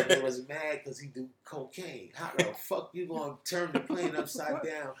 and they was mad because he do cocaine. How the fuck you gonna turn the plane upside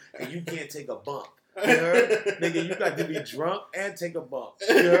down and you can't take a bump? You heard? Nigga, you got to be drunk and take a bump.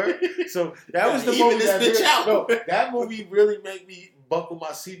 You heard? So that was the movie that movie really made me buckle my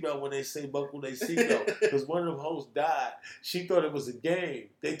seatbelt when they say buckle their seatbelt. Because one of them hoes died. She thought it was a game.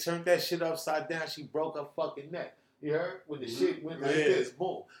 They turned that shit upside down. She broke her fucking neck. You heard? When the shit went like this,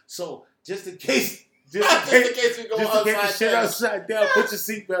 boom. So just in case we go upside down, put your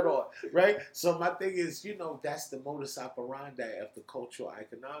seatbelt on, right? So my thing is, that's the modus operandi of the cultural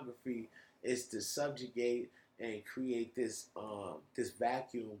iconography, is to subjugate and create this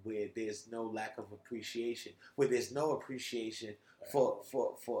vacuum where there's no lack of appreciation, where there's no appreciation for.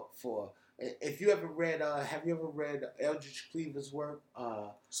 If you ever read, have you ever read Eldridge Cleaver's work?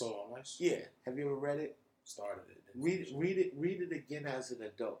 So Nice. Yeah, have you ever read it? Started it. Read it again as an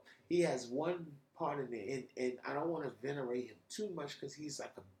adult. He has one part in it, and I don't want to venerate him too much because he's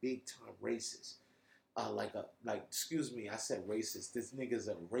like a big time racist. Excuse me, I said racist. This nigga's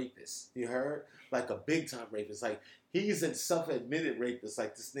a rapist. You heard? Like a big time rapist. Like he's a self-admitted rapist.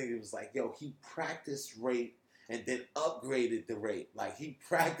 Like this nigga was like, yo, he practiced rape and then upgraded the rape. Like he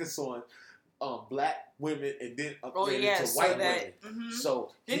practiced on black women and then upgraded to white women.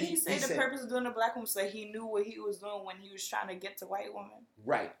 So didn't he say the purpose of doing the black woman so he knew what he was doing when he was trying to get to white women?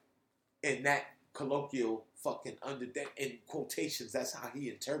 Right. And that colloquial fucking under that in quotations, that's how he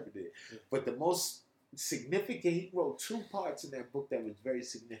interpreted it. But the most significant, he wrote 2 parts in that book that was very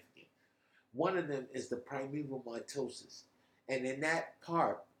significant. One of them is the primeval mitosis. And in that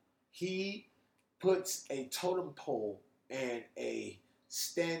part, he puts a totem pole and a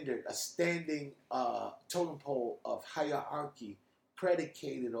standing totem pole of hierarchy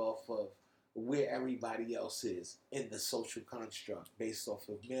predicated off of where everybody else is in the social construct based off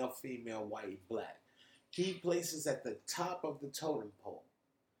of male, female, white, black. He places at the top of the totem pole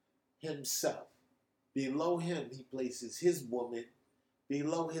himself. Below him, he places his woman.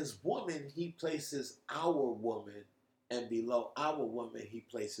 Below his woman, he places our woman. And below our woman, he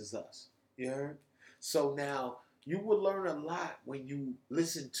places us. You heard? So now, you will learn a lot when you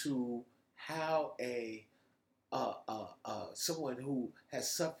listen to how someone who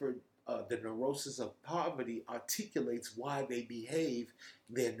has suffered the neurosis of poverty articulates why they behave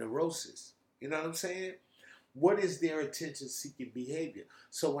their neurosis. You know what I'm saying? What is their attention-seeking behavior?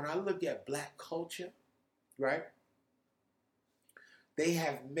 So when I look at black culture, right, they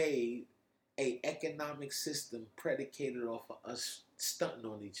have made an economic system predicated off of us stunting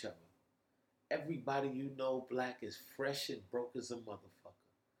on each other. Everybody you know black is fresh and broke as a motherfucker.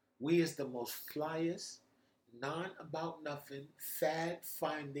 We is the most flyest, non-about-nothing,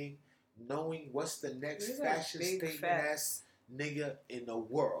 fad-finding, knowing what's the next fashion statement ass nigga in the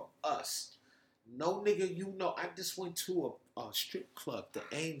world. Us. No nigga you know. I just went to a strip club, the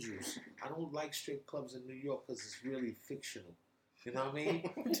Angels. I don't like strip clubs in New York because it's really fictional. You know what I mean?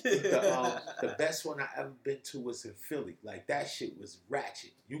 The best one I ever been to was in Philly. Like, that shit was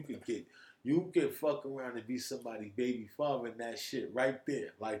ratchet. You could fuck around and be somebody's baby father and that shit right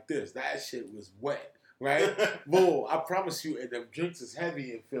there. Like this. That shit was wet. Right? Bull, I promise you, and them drinks is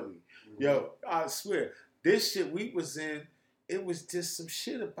heavy in Philly. Yo, I swear. This shit we was in, it was just some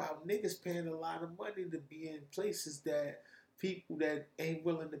shit about niggas paying a lot of money to be in places that people that ain't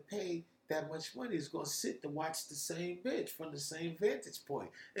willing to pay that much money is going to sit to watch the same bitch from the same vantage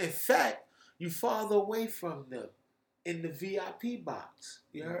point. In fact, you farther away from them in the VIP box.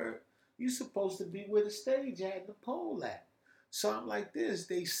 You heard? You supposed to be where the stage at and the pole at. So I'm like this.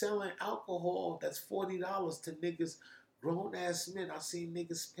 They selling alcohol that's $40 to niggas, grown-ass men. I seen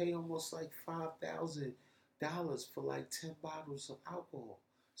niggas pay almost like $5,000 for like 10 bottles of alcohol.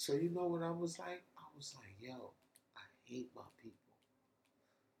 So you know what I was like? I was like, yo, I hate my people.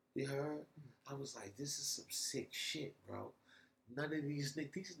 You heard? I was like, this is some sick shit, bro. None of these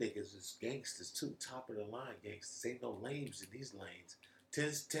niggas is gangsters too, top of the line gangsters. Ain't no lames in these lanes.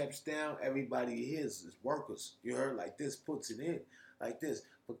 10 steps down, everybody is workers. You heard? Like this, puts it in like this.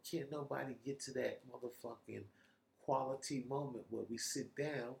 But can't nobody get to that motherfucking quality moment where we sit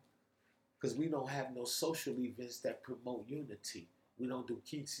down, because we don't have no social events that promote unity. We don't do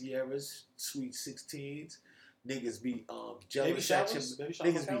quinceañeras, sweet 16s. Niggas be jealous at your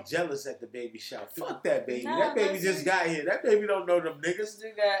niggas be jealous at the baby shower. Fuck that baby. Nah, that baby just got here. That baby don't know them niggas.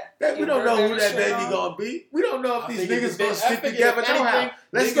 We We don't know who that baby gonna be. We don't know if these niggas gonna stick together. No how.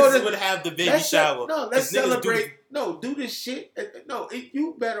 Let's go to would have the baby shower. Let's celebrate. Do this shit.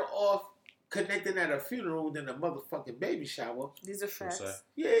 You better off connecting at a funeral than a motherfucking baby shower. These are facts.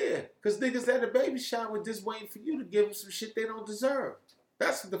 Yeah, because niggas at a baby shower just waiting for you to give them some shit they don't deserve.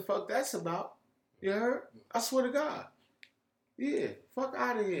 That's what the fuck that's about. You heard? I swear to God. Yeah, fuck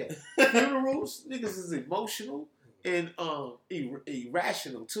out of here. Funerals, niggas is emotional and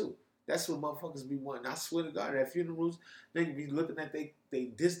irrational too. That's what motherfuckers be wanting. I swear to God, at funerals, they be looking at they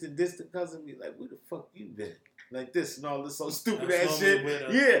distant cousin, be like, where the fuck you been? Like this and all this so stupid ass shit.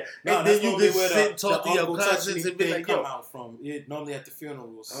 And then you can sit and talk to your cousins and be like, yo. Come out from normally at the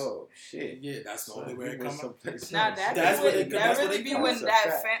funerals. Oh shit. Yeah, that's the only way it comes out. Nah, that really be when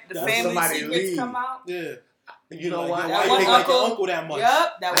the family secrets come out. Yeah. You know why? Why you think like your uncle that much?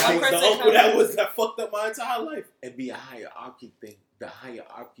 Yup, that one person. The uncle that fucked up my entire life. It'd be a hierarchy thing. The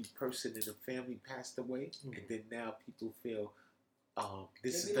hierarchy person in the family passed away, and then now people feel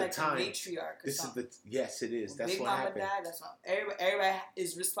this is the like time. A matriarch or something. Yes, it is. When that's Big what Mama happened. died. That's what everybody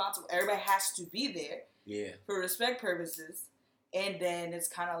is responsible. Everybody has to be there. Yeah. For respect purposes, and then it's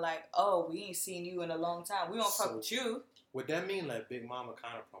kind of like, oh, we ain't seen you in a long time. We don't fuck with you. Would that mean like Big Mama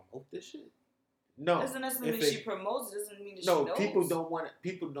kind of promote this shit? No. Doesn't necessarily mean she promotes. It doesn't mean that she knows. No, people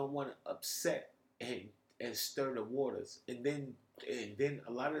don't want to upset and stir the waters, and then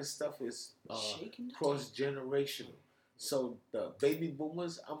a lot of this stuff is cross generational. So the baby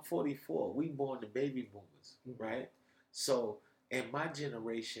boomers, I'm 44. We born the baby boomers, right? So in my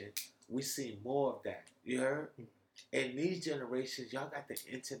generation, we see more of that. You heard? In these generations, y'all got the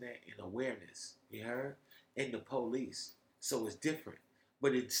internet and awareness. You heard? And the police. So it's different.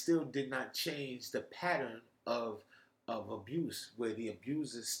 But it still did not change the pattern of abuse, where the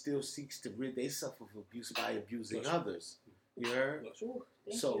abuser still seeks to rid themselves of abuse by abusing others. You heard?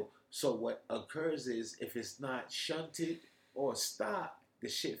 So what occurs is, if it's not shunted or stopped, the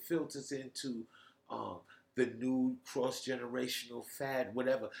shit filters into the new cross-generational fad,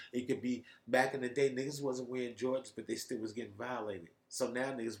 whatever. It could be back in the day, niggas wasn't wearing Jordans, but they still was getting violated. So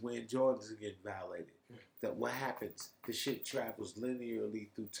now niggas wearing Jordans and getting violated. That what happens? The shit travels linearly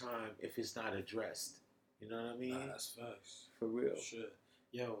through time if it's not addressed. You know what I mean? Nah, that's facts. For real. Shit.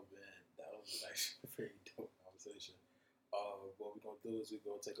 Yo, man, that was actually a very dope conversation. What we're gonna do is we're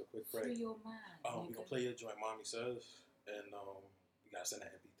gonna take a quick break. Free your mind. We're gonna play your joint, Mommy Says, and we gotta send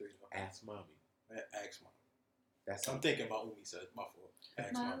that MP3 to her. Ask mommy. Ask Mommy. That's I'm thinking about Umi Says. My fault.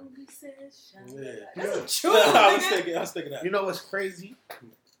 Ask Mommy. Mommy says, Yeah. that's a true I was thinking that. You know what's crazy?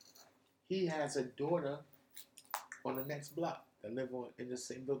 He has a daughter on the next block that live in the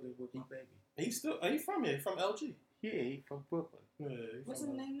same building with my baby. He's still. Are you from here? From LG? Yeah, he from Brooklyn. Yeah. What's his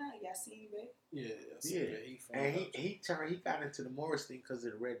name now? Yasin, babe? Yeah. He from And LG. he got into the Morris thing because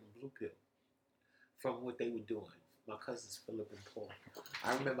of the red and blue pill. From what they were doing. My cousins Philip and Paul.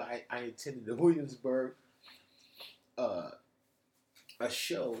 I remember I attended the Williamsburg. A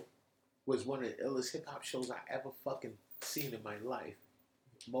show was one of the illest hip hop shows I ever fucking seen in my life.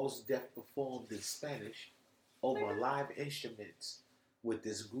 Most Def performed in Spanish over live instruments with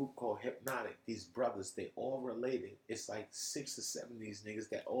this group called Hypnotic. These brothers, they all related. It's like 6 or 7 of these niggas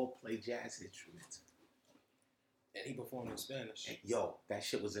that all play jazz instruments. And he performed in Spanish. And yo, that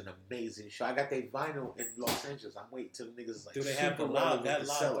shit was an amazing show. I got their vinyl in Los Angeles. I'm waiting till the niggas is like, Do they have super the live? relevant That to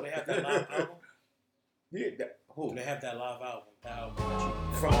live? sell Do they it. have that live album? Yeah, who? Do they have that live album? That album that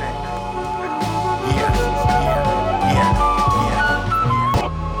you, From that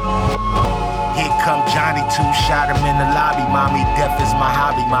Here come Johnny, 2 shot him in the lobby, mommy. Death is my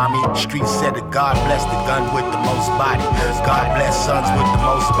hobby, mommy. Street said that God bless the gun with the most body. God bless sons with the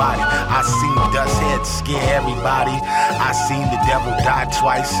most body. I seen dust heads scare everybody. I seen the devil die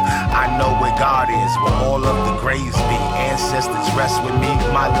twice. I know where God is, where all of the graves be. Ancestors rest with me,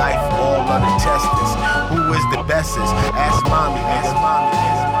 my life, all of the testers. Who is the bestest? Ask mommy, nigga.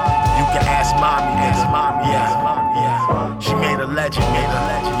 You can ask mommy, nigga. Yeah. She made a legend,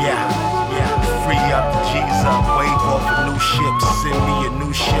 yeah. Free up the G's up, wave off a new ship. Send me a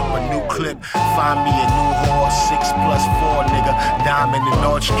new ship, a new clip. Find me a new horse, 6+4, nigga. Diamond and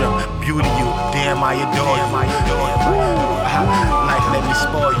Nordstrom, beauty you, damn I adore you. Like let me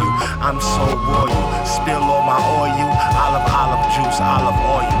spoil you, I'm so royal. Spill all my oil, olive juice, olive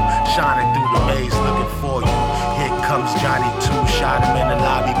oil. Shining through the maze, looking for you. Here comes Johnny 2, shot him in the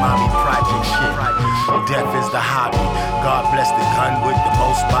lobby, mommy project shit. Death is the hobby. God bless the gun with the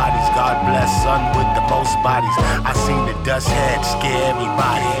most bodies. God bless son with the most bodies. I seen the dust head scare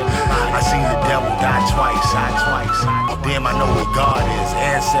everybody. I seen the devil die twice. Damn, I know where God is.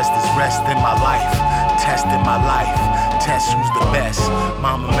 Ancestors rest in my life. Test in my life. Test who's the best.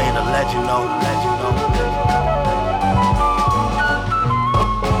 Mama made a legend,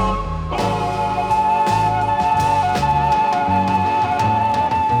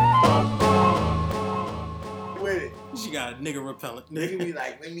 She got a nigga repellent. Nigga be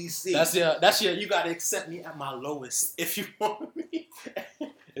like, let me see. That's your. You gotta accept me at my lowest if you want me.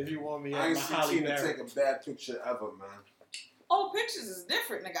 If you want me I at ain't my seen Holly Tina Berry. take a bad picture ever, man. Oh, pictures is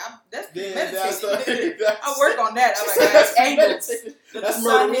different, nigga. That's Yeah, meditating. that's I work on that. I'm like, that's angles. That's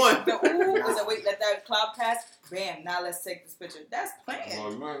murder one. The ooh, is like, wait, let that cloud pass. Bam, now let's take this picture. That's planned. No,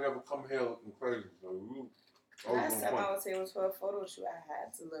 you ain't never come here looking crazy. So you always Last on time point. I was here was for a photo shoot. I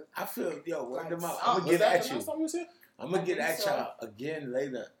had to look. I feel, yo, word them out. Oh, I'm gonna get at you. Last time you was here? I'm gonna get I think at so. y'all again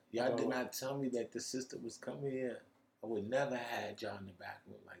later. Y'all did Oh. not tell me that the sister was coming here. I would never had y'all in the back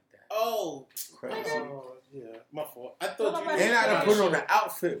room like that. Oh, Crazy. yeah, my fault. I thought you. Nobody- And I done put on the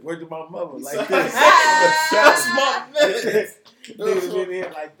outfit, word to my mother, like this. That's my man. Niggas in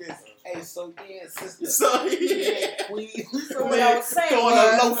here like this. Hey, so yeah, sister. So Yeah, queen. So what I was saying throwing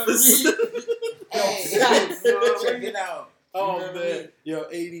was, a loafers. Hey, check it out. Oh You know what I man, mean? yo,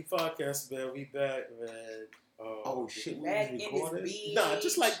 80 podcast, man. We back, man. Oh shit, we back was in recording? this beach. Nah,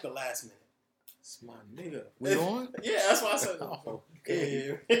 just like the last minute. It's my nigga. We on? Yeah, that's why I said. Oh,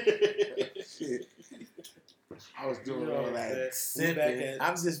 Yeah. shit. I was doing Yo, all man. that We back sipping. at-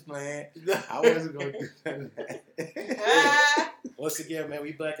 I'm just playing. I wasn't gonna do none of that. Ah, Once again, man,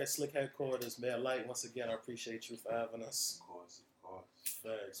 we back at Slick Headquarters, man. Light, once again, I appreciate you for having us. Of course.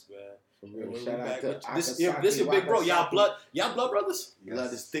 Thanks, man. For We real. Shout out back to with this Akasaki, your big bro. Y'all Wakasaki. blood brothers?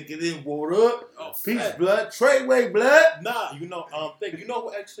 Blood is thicker than water. Oh, Peace, fact. blood. Treyway, blood. Nah, you know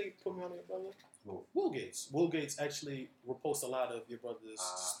who actually put me on your brother? Will Gates. Will Gates actually repost a lot of your brother's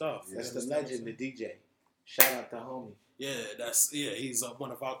stuff. yeah. That's You the understand legend, what I'm the DJ. Shout out to homie. saying? He's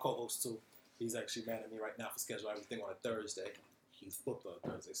one of our co-hosts too. He's actually mad at me right now for scheduling everything on a Thursday. He's booked on a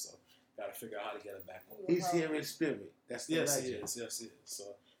Thursday, so gotta figure out how to get him back on. He's here in spirit. That's the Yes, he legend. is. Yes, he is. So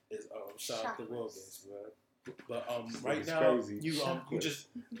Shout out to World Games, man. But right It's now crazy. you just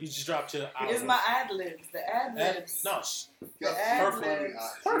dropped your album. It's my ad libs. The ad libs. No, The ad libs.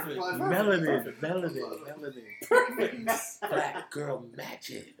 perfect. Melanin. Perfect. Black girl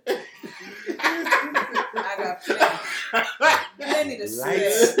magic. I got plenty to Light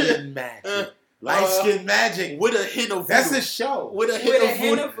say. skin magic. Light skin magic. With a hint of voodoo. That's a show. With a With hint a of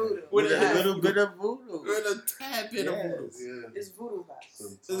hint voodoo. of voodoo. With a little bit of voodoo. With a tad bit of voodoo. Yeah. It's voodoo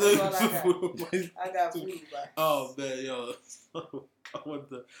vibes. I got voodoo vibes. Oh man, yo, I want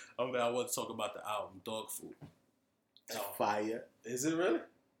to talk about the album Dog Food. Oh, Fire. is it really?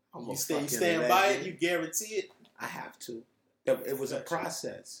 I'm You a stand fucking by legend. it. You guarantee it. I have to. It was a Gotcha.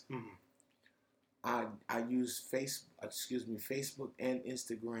 process. Mhm. I used Facebook and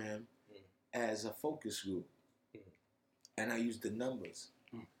Instagram as a focus group, and I used the numbers.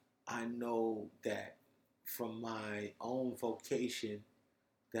 I know that from my own vocation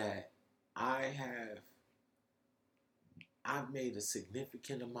that I've made a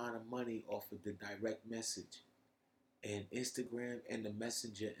significant amount of money off of the direct message and Instagram and the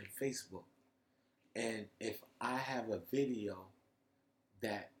Messenger and Facebook. And if I have a video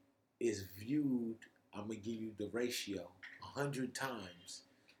that is viewed, I'm going to give you the ratio 100 times.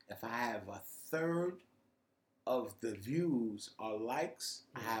 If I have a third of the views or likes,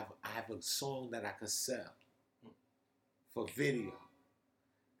 I have a song that I could sell for video.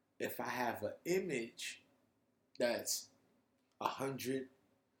 If I have an image that's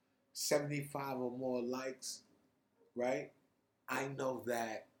 175 or more likes, right? I know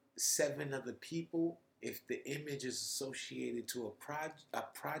that 7 other people, if the image is associated to a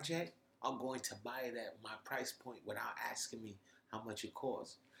project, are going to buy it at my price point without asking me how much it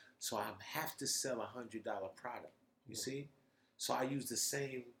costs. So I have to sell $100 product. You see? So I use the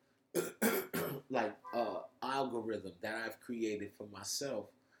same algorithm that I've created for myself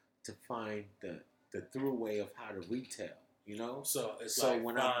to find the through way of how to retail. You know? So it's So like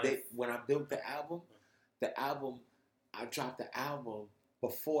when I built the album, I dropped the album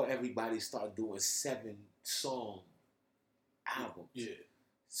before everybody started doing 7-song albums. Yeah.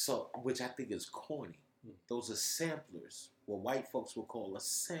 So, which I think is corny. Those are samplers, what white folks would call a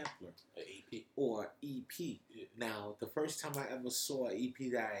sampler. An EP. Or EP. Yeah. Now, the first time I ever saw an EP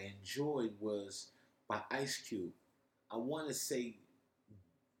that I enjoyed was by Ice Cube. I want to say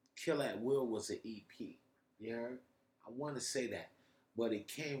Kill at Will was an EP. You heard? I want to say that. But it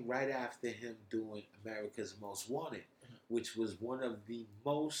came right after him doing America's Most Wanted, which was one of the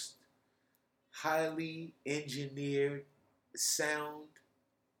most highly engineered sound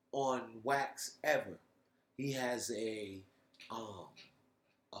on wax ever. He has a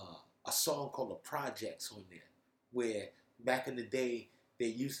song called The Projects on there, where back in the day they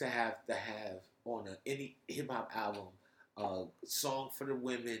used to have on any hip hop album a song for the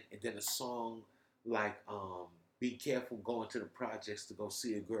women and then a song like be careful going to the projects to go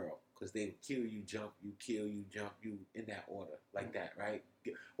see a girl, because they would kill you, jump you, kill you, jump you, in that order, like that, right?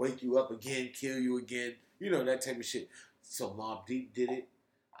 Wake you up again, kill you again, you know, that type of shit. So Mobb Deep did it.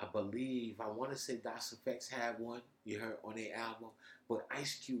 I want to say Das Effects had one, you heard, on their album, but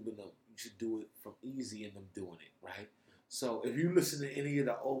Ice Cube and them, you should do it from Easy and them doing it, right? So if you listen to any of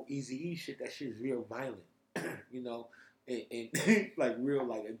the old Eazy-E shit, that shit is real violent, you know, and like real,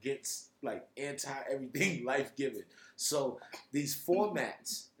 like against, like anti-everything life-giving. So these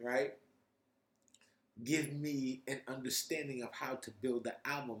formats, right, give me an understanding of how to build the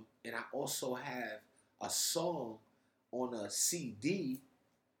album, and I also have a song on a CD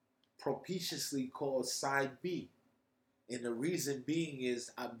propitiously called Side B. And the reason being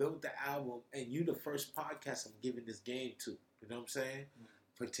is I built the album, and you the first podcast I'm giving this game to. You know what I'm saying?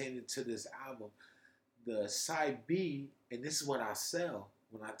 Pertaining to this album. The Side B, and this is what I sell.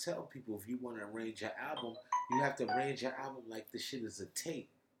 When I tell people, if you want to arrange your album, you have to arrange your album like the shit is a tape.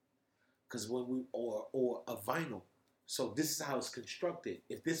 Because when or a vinyl. So this is how it's constructed.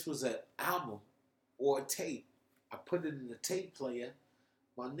 If this was an album or a tape, I put it in the tape player.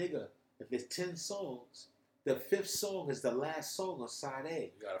 My nigga, if it's 10 songs, the 5th song is the last song on side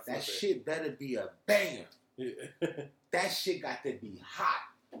A. That shit better be a banger. Yeah. That shit got to be hot.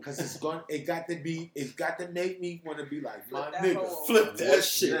 Cause it got to make me want to be like, my nigga, flip that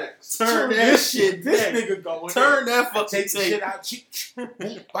shit. Next? Turn that shit. This back. nigga going Turn in. that I fucking take the shit out,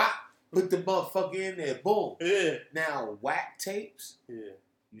 boom, bop, put the motherfucker in there, boom. Yeah. Now, whack tapes, Yeah.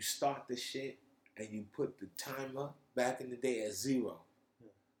 you start the shit and you put the timer back in the day at 0.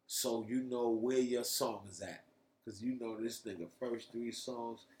 So you know where your song is at. Because you know this nigga first 3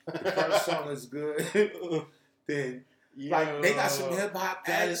 songs. The first song is good. Then Like they got some hip hop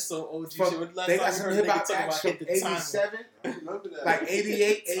That acts. is so OG From, shit. they got some hip hop acts from hit the time. 87, like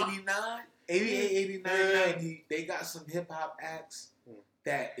 88, 89, 88, 89, 90. They got some hip hop acts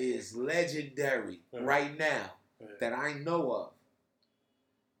that is legendary right now that I know of.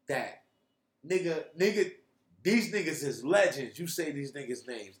 That nigga, these niggas is legends. You say these niggas'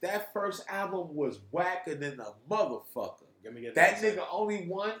 names. That first album was whacker than a motherfucker. That nigga only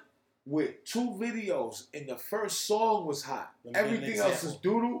won with 2 videos, and the first song was hot. Everything else is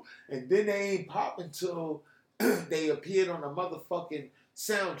doodle, and then they ain't pop until they appeared on a motherfucking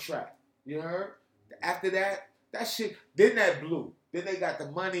soundtrack. You heard? After that shit, then that blew. Then they got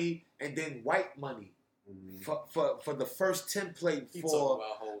the money, and then White Money for the first template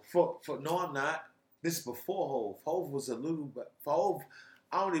for. No, I'm not. This is before Hove. Hove was a little, but for Hove,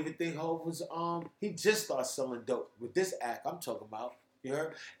 I don't even think Hove was he just started selling dope with this act I'm talking about. You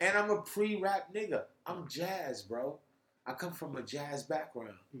heard? And I'm a pre-rap nigga. I'm jazz, bro. I come from a jazz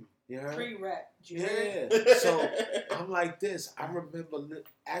background. You heard? Pre-rap. Yeah. So I'm like this. I remember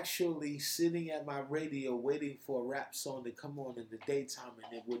actually sitting at my radio waiting for a rap song to come on in the daytime,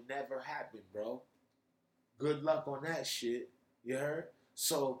 and it would never happen, bro. Good luck on that shit. You heard?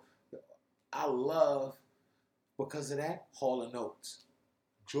 So I love, because of that, Hall & Oates,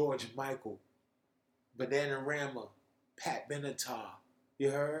 George Michael, Bananarama, Pat Benatar. You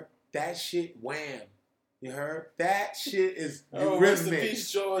heard? That shit, Wham. You heard? That shit is Eurythmics. Rest in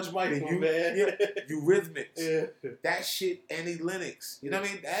peace, George Michael, man. Eurythmics. Yeah. That shit, Annie Lennox. You know what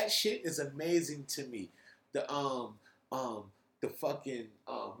I mean? That shit is amazing to me. The fucking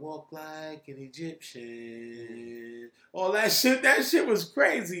Walk Like an Egyptian. All that shit was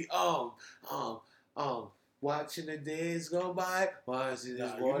crazy. Watching the days go by, watching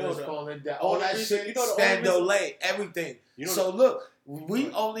this water's falling down. All that shit, Stand-O-Lay, everything. So look,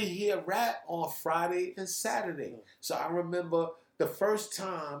 we only hear rap on Friday and Saturday. So I remember the first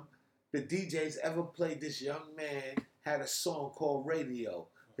time the DJs ever played this young man had a song called Radio.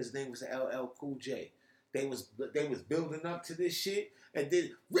 His name was LL Cool J. They was building up to this shit, and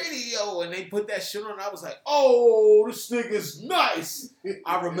then Radio, and they put that shit on. I was like, oh, this nigga's nice.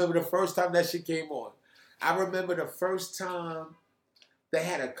 I remember the first time that shit came on. I remember the first time they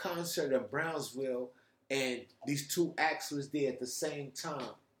had a concert in Brownsville, and these 2 acts was there at the same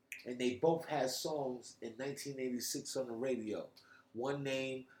time, and they both had songs in 1986 on the radio. One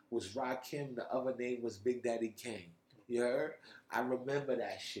name was Rakim, the other name was Big Daddy Kane. You heard? I remember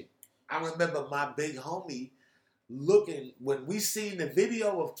that shit. I remember my big homie looking, when we seen the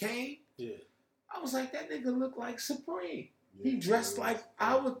video of Kane, I was like, that nigga look like Supreme. He dressed like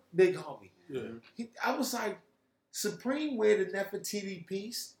our big homie. I was like, Supreme wear the Nefertiti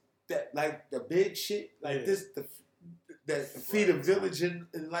piece, that like the big shit, like this, the Feed a Village in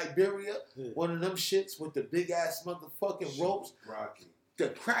Liberia, one of them shits with the big ass motherfucking ropes. The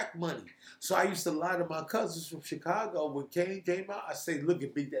crack money. So I used to lie to my cousins from Chicago when Kane came out. I say, look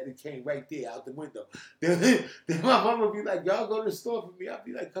at Big Daddy Kane right there out the window. Then my mama would be like, y'all go to the store for me. I'd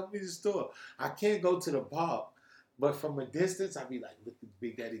be like, come to the store. I can't go to the park. But from a distance, I'd be like, look at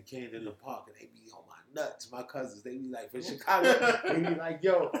Big Daddy Kane in the park. And they be on my nuts. My cousins, they be like, from Chicago, they be like,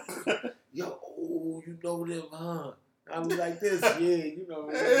 yo, oh, you know them, huh? I was like this, you know,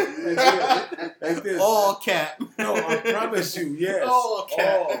 like this. All cap. No, I promise you, yes. All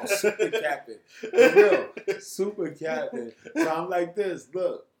cap. Oh, super capping. For real, super capping. So I'm like this,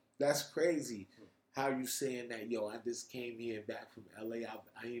 look, that's crazy. How you saying that, yo, I just came here back from LA.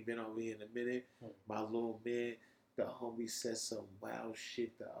 I ain't been over here in a minute. My little man, the homie said some wild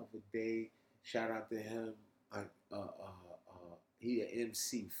shit the other day. Shout out to him. He a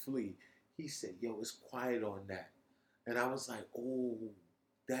MC Flea. He said, yo, it's quiet on that. And I was like, oh,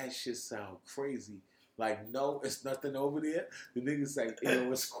 that shit sound crazy. Like, no, it's nothing over there. The niggas like,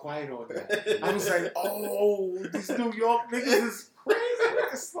 yo, it's quiet on that. I was like, oh, these New York niggas is crazy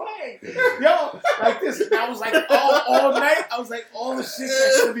with the slang. Yo, like this. And I was like, all night, I was like, all the shit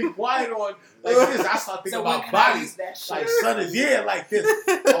that should be quiet on like this. I started thinking about bodies. Like, son is, like this.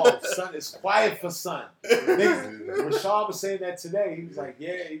 Oh, son, it's quiet for son. Rashad was saying that today. He was like,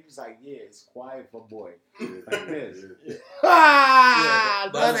 yeah, it's quiet for boy. Like this.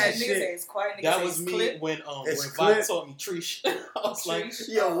 Love that shit. That was me when Bob taught me Trish. I was like,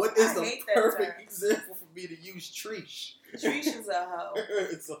 yo, what is the perfect example for me to use Trish. Trish is a hoe.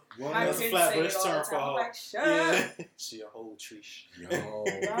 It's a, My that's a kids flat say British it all term the for time. I'm hoe. like, shut up. She a whole Trish. Yo.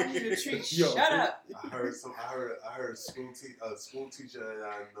 Don't need a Trish. Yo. Shut up. I heard a school teacher that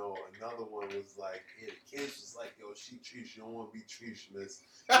I know. Another one was like, the kids was like, yo, she Trish. You don't want to be Trish, miss.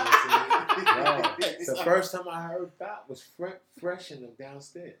 You know what I'm saying? The first time I heard that was fresh in them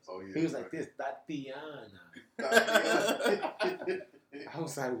downstairs. Oh, yeah. He was like this, Tatiana. I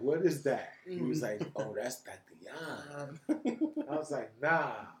was like, what is that? He was like, oh, that's Tatiana. I was like,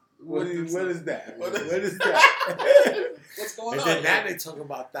 nah. What is that? What is that? What's going and on? then now they talking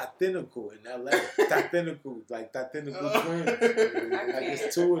about Tatinical in LA. Tatinical, like Tatinical twins. Like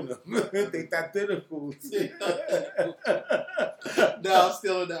it's two of them. They Tatinicals. No, I'm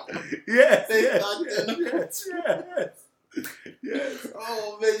still in that one. Yes. They Yes. Tatinicals. Yes.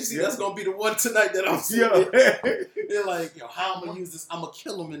 Oh man, you see, that's gonna be the one tonight that I'm seeing. Yo. They're like, yo, how I'm gonna use this? I'm gonna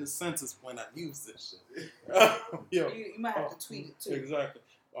kill them in the sentence when I use this shit. Yo, You might have to tweet it too. exactly.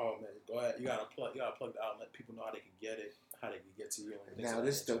 Oh man, go ahead. You gotta plug the out, let people know how they can get it, how they can get to you. And things Now of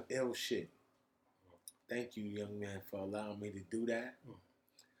this is that the ill shit. Thank you, young man, for allowing me to do that.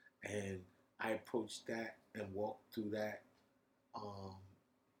 And I approached that and walked through that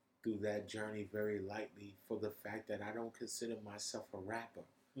journey very lightly for the fact that I don't consider myself a rapper.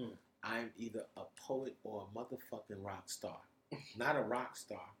 I'm either a poet or a motherfucking rock star. Not a rock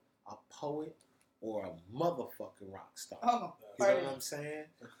star, a poet or a motherfucking rock star. Oh, You know what I'm saying?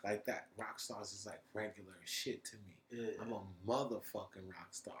 Like that. Rock stars is like regular shit to me. Yeah. I'm a motherfucking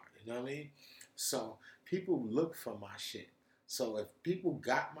rock star. You know what I mean? So people look for my shit. So if people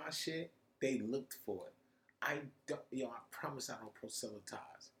got my shit, they looked for it. I promise I don't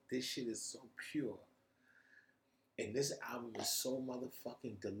proselytize. This shit is so pure. And this album is so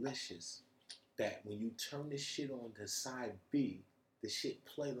motherfucking delicious that when you turn this shit on to side B, the shit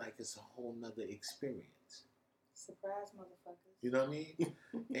play like it's a whole nother experience. Surprise, motherfuckers. You know what I mean?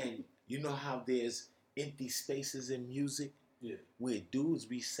 And you know how there's empty spaces in music? Yeah. Where dudes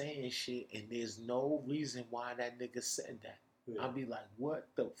be saying shit and there's no reason why that nigga said that. Yeah. I'll be like, what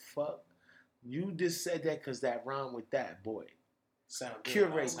the fuck? You just said that because that rhymed with that, boy. Sound good.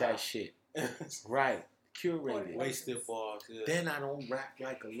 Curate that shit. Right. Curate it. Wasted bars. Yeah. Then I don't rap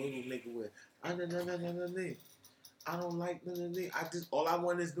like a little nigga with, I don't like I just, all I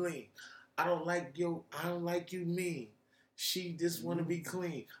want is lean. I don't like you mean. She just want to be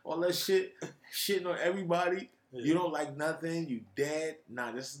clean. All that shit, shitting on everybody. Yeah. You don't like nothing. You dead.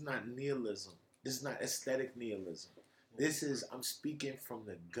 Nah, this is not nihilism. This is not aesthetic nihilism. This is, I'm speaking from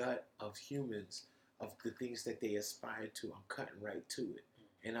the gut of humans, of the things that they aspire to. I'm cutting right to it.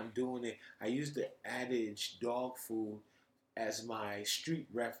 And I'm doing it. I use the adage dog food as my street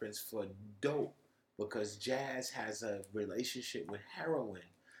reference for dope because jazz has a relationship with heroin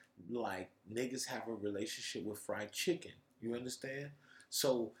like niggas have a relationship with fried chicken. You understand?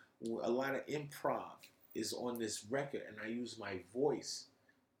 So a lot of improv is on this record and I use my voice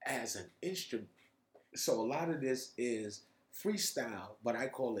as an instrument. So a lot of this is freestyle, but I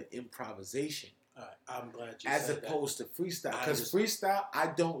call it improvisation. All right, I'm glad you as said opposed that. to freestyle. Because freestyle, I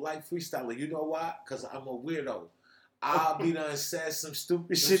don't like freestyling. You know why? Because I'm a weirdo. I'll be done said some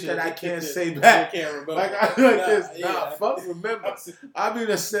stupid shit that I can't say back. Can't remember. Like I like this. Fuck remember. I'll be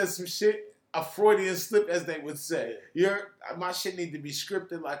done said some shit, a Freudian slip as they would say. My shit need to be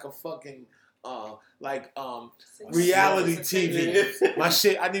scripted like a fucking reality TV. My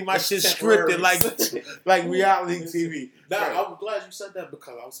shit, I need my shit scripted like reality TV. Now, I'm glad you said that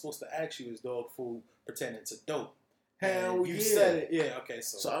because I was supposed to ask you is dog food pertaining to dope. Hell you yeah. said it. Yeah, okay.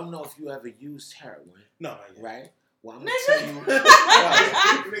 So I don't know if you ever used heroin. No, right? Well, I'm gonna tell you.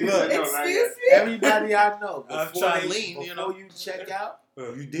 Look, excuse me. Everybody I know before you check out,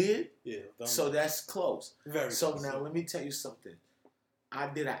 you did. Yeah. So that's close. Very so close. Now let me tell you something. I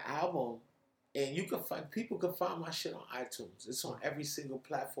did an album, and people can find my shit on iTunes. It's on every single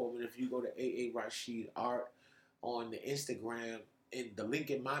platform. And if you go to AA Rashid Art on the Instagram, and the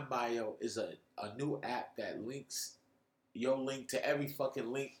link in my bio is a new app that links your link to every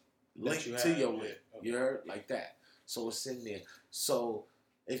fucking link to your link. Okay. You heard? Like that. So it's in there. So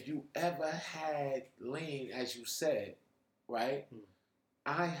if you ever had lean, as you said, right?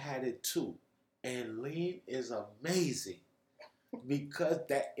 I had it too. And lean is amazing. Because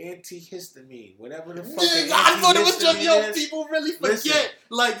that antihistamine, whatever the fuck I thought it was just, people really forget. Listen,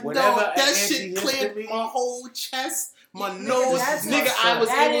 like, no, that shit cleared my whole chest, my nose. Nigga, I was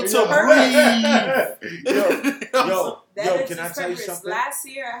able to breathe. Can I tell you something? Last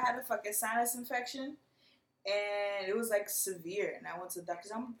year, I had a fucking sinus infection, and it was like severe. And I went to the doctor.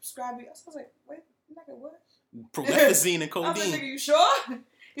 I'm prescribing. I was like, wait, nigga, what? Promethazine and codeine. I was like, nigga, you sure?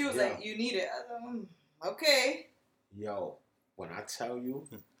 He was like, you need it. I was like, Okay. Yo, when I tell you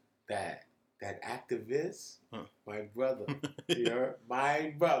that activist, my brother, you heard?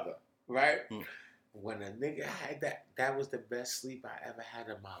 My brother, right? When a nigga had that was the best sleep I ever had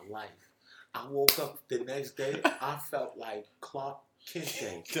in my life. I woke up the next day, I felt like Clark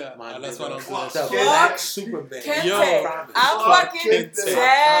Kent. That's what I'm Clark saying. Black Superman. Yo, I'm fucking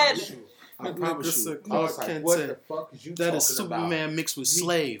dead. I promise you. I was like, what the fuck is you talking about? That is Superman mixed with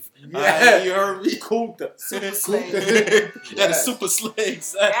slave. Yeah, you heard me? Kunta. Super slave. That is super slave.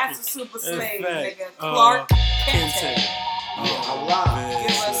 Exactly. That's a super slave, nigga. Clark Kent. Allah.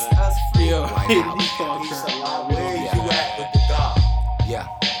 Give us free. Peace Allah. Where you at with the dog? Yeah.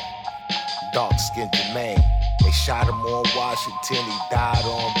 Dark-skinned Jermaine. They shot him on Washington, he died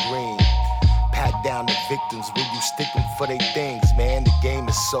on Green. Pat down the victims when you stick them for they things, man. The game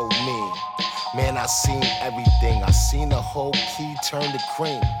is so mean. Man, I seen everything. I seen the whole key turn to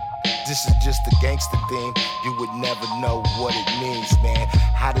cream. This is just a gangster theme. You would never know what it means, man.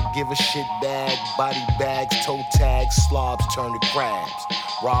 How to give a shit bag, body bags, toe tags, slobs turn to crabs.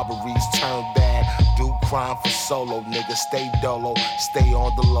 Robberies turn bad, do crime for solo, nigga. Stay dolo, stay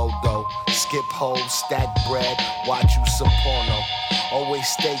on the low though. Skip hoes, stack bread, watch you some porno. Always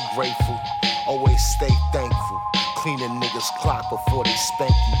stay grateful, always stay thankful. Clean a nigga's clock before they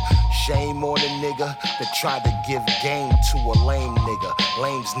spank you. Shame on a nigga that tried to give game to a lame nigga.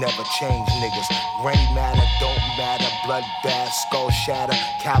 Lames never change niggas. Gray matter, don't matter. Bloodbath, skull shatter,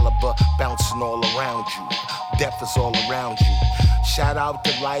 caliber bouncing all around you. Death is all around you. Shout out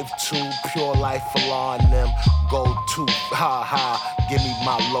to Life 2, Pure Life Allah and them. Gold tooth, ha ha, give me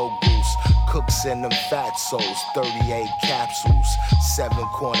my logos. Cooks and them fat souls, 38 capsules,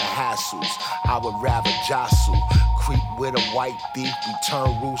 7-corner hassles. I would rather jostle. Creep with a white thief, we turn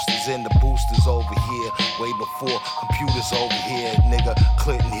roosters into boosters over here. Way before computers over here, nigga.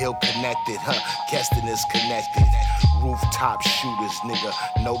 Clinton Hill connected, Keston is connected. Rooftop shooters, nigga.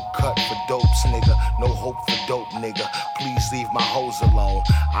 No cut for dopes, nigga. No hope for dope, nigga. Please leave my hoes alone.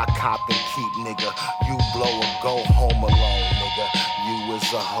 I cop and keep, nigga. You blow or go home alone, nigga. You was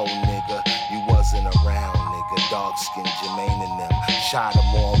a hoe, nigga. You wasn't around, nigga. Dark-skinned Jermaine and them. Shot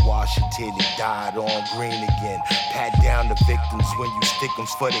him on Washington, he died on Green again. Pat down the victims when you stick them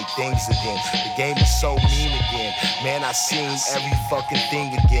for they things again. The game is so mean again. Man, I seen every fucking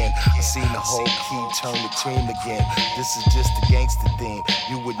thing again. I seen the whole key turn to cream again. This is just a gangster thing.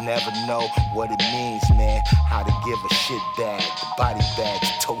 You would never know what it means, man. How to give a shit bag. The body bags,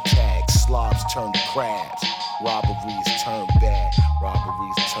 toe tags, slobs turn to crabs. Robberies turn bad.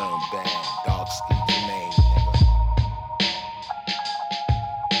 Robberies turn bad. Dark-skinned Jermaine, nigga.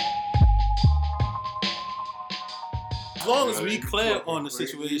 As long as we clear on the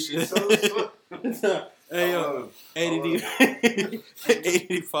situation. Hey yo, ADD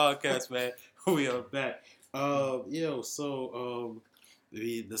podcast, man. We are back.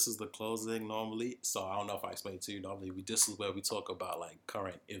 This is the closing normally. So I don't know if I explained to you normally. This is where we talk about like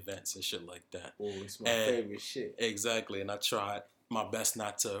current events and shit like that. Oh, it's my favorite shit. Exactly, and I tried my best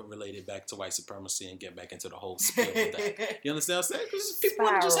not to relate it back to white supremacy and get back into the whole spiel with that. You understand what I'm saying? Because people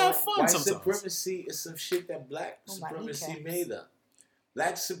want to just have fun white sometimes. White supremacy is some shit that black supremacy made up.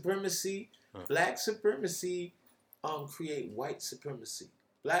 Black supremacy create white supremacy.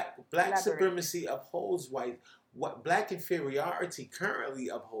 Black supremacy upholds what black inferiority currently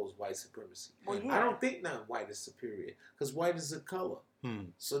upholds white supremacy. Well, yeah. I don't think that white is superior because white is a color.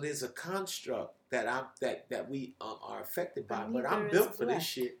 So there's a construct that we are affected by. But I'm built for this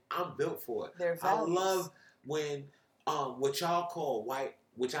shit. I'm built for it. I love when what y'all call white,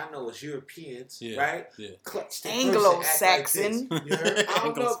 which I know is Europeans, right? Yeah. Anglo-Saxon. Like I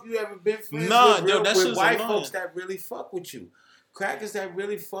don't know if you ever been friends with white folks that really fuck with you. Crackers that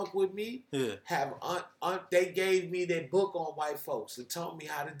really fuck with me have they gave me their book on white folks and told me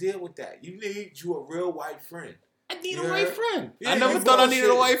how to deal with that. You need you a real white friend. I need a white friend. I never thought I needed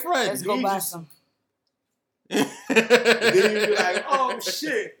a white friend. Let's go buy some. Then you be like, oh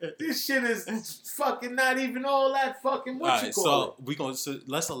shit, this shit is fucking not even all that fucking what all you call it. So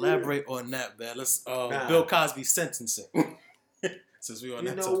let's elaborate on that, man. Let's Bill Cosby sentencing. Since we on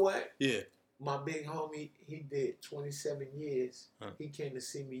that. You know what? Yeah. My big homie, he did 27 years. He came to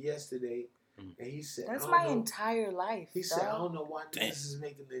see me yesterday, and he said, "That's my entire life." He said, "I don't know why niggas is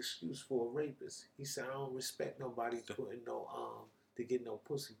making an excuse for a rapist." He said, "I don't respect nobody putting to get no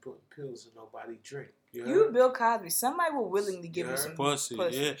pussy, putting pills in nobody drink." You Bill Cosby. Somebody will willingly give you some pussy.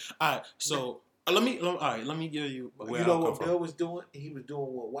 Yeah. All right. So let me give you. You know what Bill was doing? He was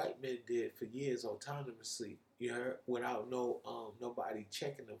doing what white men did for years autonomously. You heard? Without nobody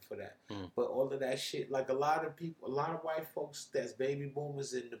checking them for that. But all of that shit, like a lot of white folks that's baby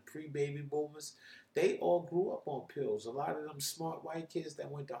boomers and the pre-baby boomers, they all grew up on pills. A lot of them smart white kids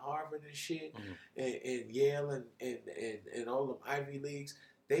that went to Harvard and shit, and Yale and all them Ivy Leagues,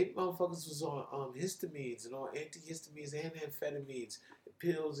 they motherfuckers was on histamines and on antihistamines and amphetamines,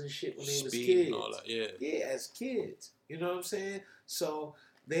 pills and shit when they was kids. And all that, yeah, as kids. You know what I'm saying? So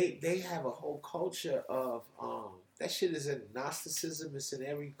they have a whole culture of that shit is in Gnosticism. It's in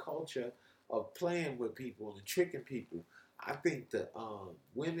every culture of playing with people and tricking people. I think that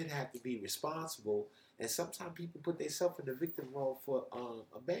women have to be responsible, and sometimes people put themselves in the victim role for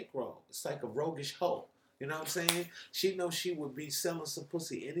a bankroll. It's like a roguish hoe. You know what I'm saying? She knows she would be selling some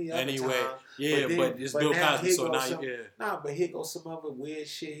pussy any other time. Yeah, but it's Bill Cosby, so now Nah, but here goes some other weird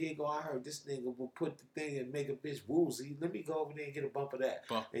shit. Here go, I heard this nigga will put the thing and make a bitch woozy. Let me go over there and get a bump of that.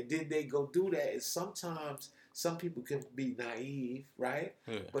 And then they go do that. And sometimes some people can be naive, right?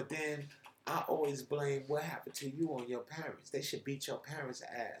 Yeah. But then I always blame what happened to you on your parents. They should beat your parents'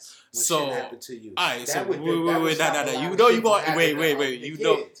 ass when shit happened to you. All right, so wait, you know you going wait, you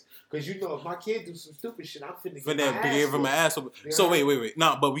know. Because you know, if my kid do some stupid shit, I'm finna give him an ass. So wait.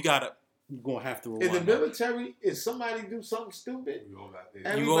 Nah, but we're gonna have to rewind. In the military, if somebody do something stupid, you all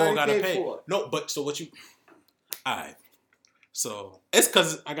gotta pay. For it. No, but so what you? All right. So it's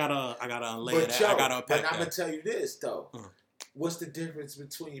because I gotta unlay that. I gotta unpack that. I'm gonna tell you this though. What's the difference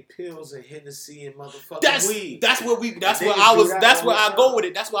between pills and Hennessy and motherfucking weed? That's where I go with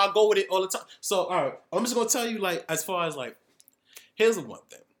it. That's where I go with it all the time. So all right, I'm just gonna tell you like as far as like, here's the one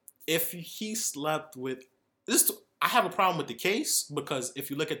thing. If he slept with this, I have a problem with the case because if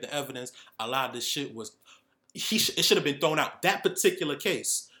you look at the evidence, a lot of this shit was it should have been thrown out. That particular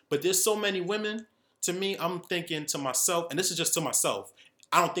case, but there's so many women. To me, I'm thinking to myself, and this is just to myself.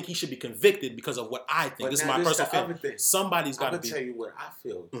 I don't think he should be convicted because of what I think. But this is my personal feeling. Somebody's got to be. I'm gonna tell you what I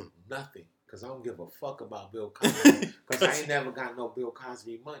feel. Nothing, because I don't give a fuck about Bill Cosby. Because I ain't never got no Bill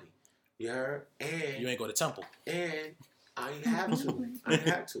Cosby money. You heard? And you ain't go to temple. And I ain't have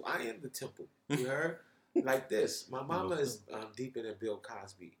to. I am the temple. You heard? Like this. My mama is deeper than Bill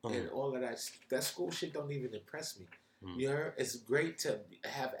Cosby. And all of that school shit don't even impress me. You heard? It's great to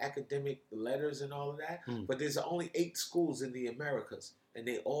have academic letters and all of that. But there's only 8 schools in the Americas. And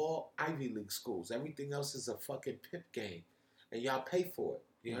they all Ivy League schools. Everything else is a fucking pimp game. And y'all pay for it.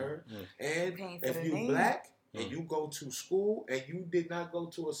 You heard? And if you black and you go to school and you did not go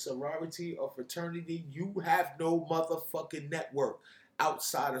to a sorority or fraternity, you have no motherfucking network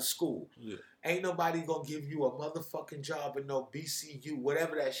outside of school. Ain't nobody gonna give you a motherfucking job in no BCU,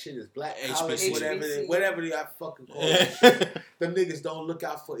 whatever that shit is, black college, whatever they are fucking call it. Them niggas don't look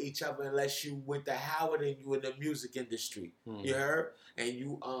out for each other unless you went to Howard and you in the music industry. You heard? And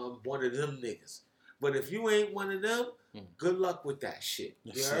you one of them niggas. But if you ain't one of them, good luck with that shit.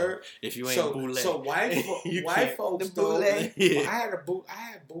 You heard? If you ain't boule. So white folks though. I had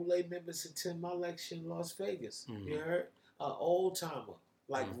boule members attend my lecture in Las Vegas. You heard? An old timer.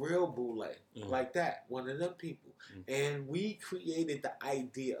 Like real boule. Like that. One of them people. And we created the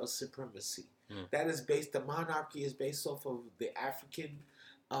idea of supremacy. That is the monarchy is based off of the African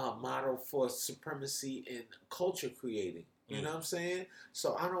model for supremacy and culture creating. You know what I'm saying?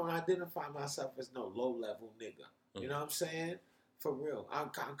 So I don't identify myself as no low level nigga. You know what I'm saying? For real. I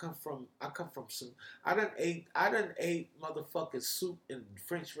come from some. I done ate motherfucking soup in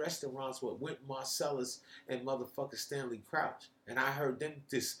French restaurants with Wynton Marsalis and motherfucking Stanley Crouch, and I heard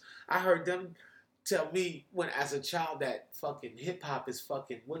them tell me when as a child that fucking hip hop is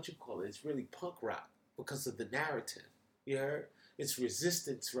fucking it's really punk rock because of the narrative. You heard? It's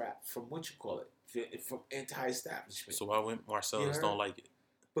resistance rap from from anti-establishment. So why Wynton Marsalis don't like it?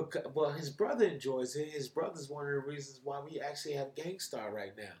 Well, his brother enjoys it. His brother's one of the reasons why we actually have Gangstar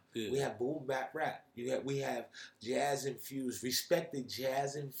right now. We have boom bap rap. We have jazz infused, respected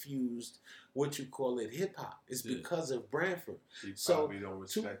jazz infused, hip hop. It's because of Branford. He probably don't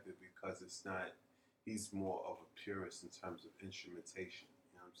respect it because it's not. He's more of a purist in terms of instrumentation.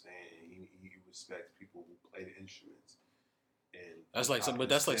 You know what I'm saying? He respects people who play the instruments. And that's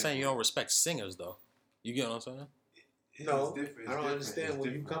like saying you don't respect singers, though. You get what I'm saying? No, I don't understand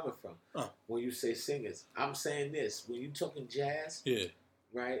where you coming from. When you say singers, I'm saying this. When you talking jazz,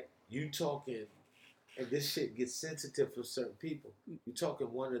 right? You talking, and this shit gets sensitive for certain people. You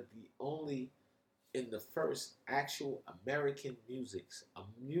talking one of the only in the first actual American musics, a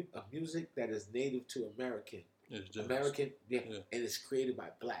music that is native to American. American, and it's created by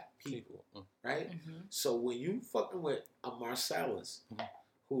black people, right? So when you fucking with a Marsalis,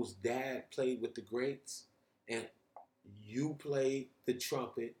 whose dad played with the greats, and you play the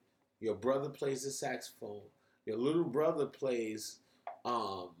trumpet, your brother plays the saxophone, Your little brother plays.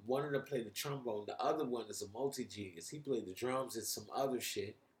 One of them played the trombone. The other one is a multi-genius. He played the drums and some other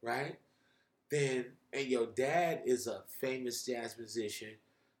shit, right? Then, and your dad is a famous jazz musician.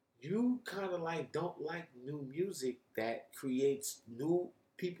 You kind of like don't like new music that creates new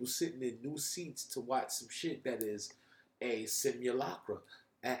people sitting in new seats to watch some shit that is a simulacra,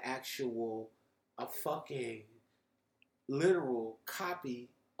 a fucking literal copy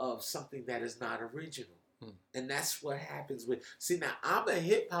of something that is not original. And that's what happens with. See, now I'm a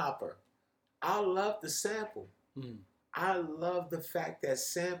hip hopper. I love the sample. I love the fact that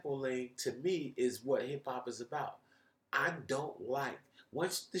sampling to me is what hip hop is about. I don't like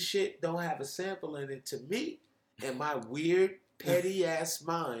once the shit don't have a sample in it. To me, in my weird petty ass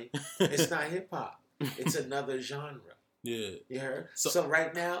mind, it's not hip hop. It's another genre. Yeah. You heard? So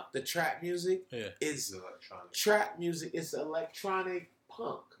right now, the trap music is electronic. Trap music is electronic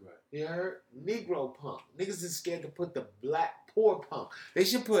punk. Right. You heard? Negro punk. Niggas is scared to put the black poor punk. They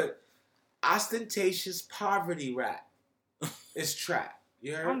should put ostentatious poverty rap. It's trap.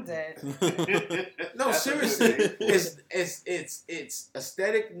 You heard? I'm dead. No, seriously. It's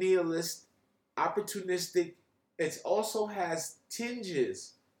aesthetic nihilist, opportunistic. It also has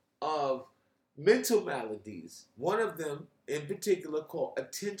tinges of mental maladies. One of them in particular called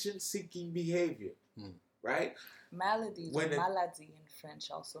attention-seeking behavior. Right? Maladies or maladie in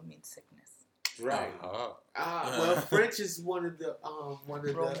French also means sickness. Right. Well, French is one of the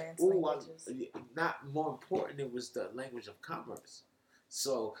romance languages. Not more important. It was the language of commerce.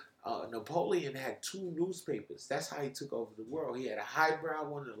 So Napoleon had 2 newspapers. That's how he took over the world. He had a highbrow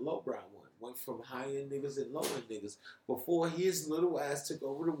one and a lowbrow one. Went from high-end niggas and low-end niggas. Before his little ass took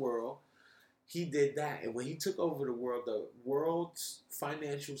over the world, he did that. And when he took over the world's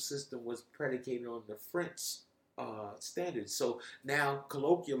financial system was predicated on the French standards. So now,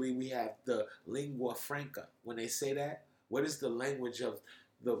 colloquially, we have the lingua franca. When they say that, what is the language of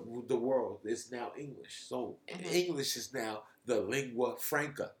the world? It's now English. So English is now the lingua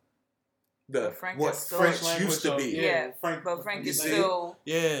franca. What French used to be. But Frank is still...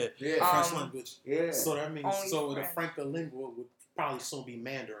 French language. Yeah. So that means, the Franca lingua would probably soon be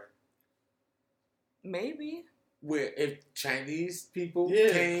Mandarin. Maybe. Where if Chinese people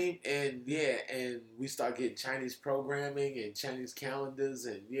came and we start getting Chinese programming and Chinese calendars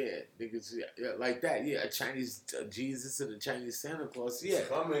and niggas like that, a Chinese Jesus and a Chinese Santa Claus,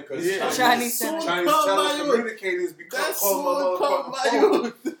 coming because Chinese telecommunicators be calling my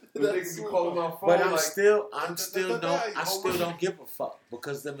phone. Niggas be calling my phone. But I still don't give a fuck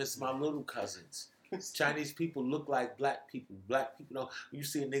because them is my little cousins. Chinese people look like black people. Black people don't. You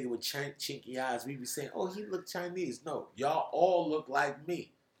see a nigga with chinky eyes, we be saying, "Oh, he look Chinese." No, y'all all look like me.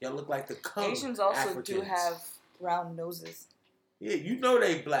 Y'all look like the Asians also Africans. do have round noses. Yeah, you know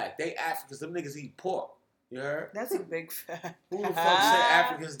they black. They Africans. Them niggas eat pork. You heard? That's a big fact. Who the fuck say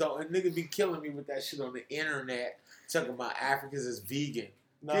Africans don't? And niggas be killing me with that shit on the internet, talking about Africans is vegan.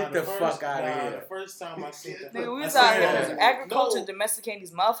 Get the fuck out of here. The first time I seen that. Nigga, we was out here because agriculture domesticating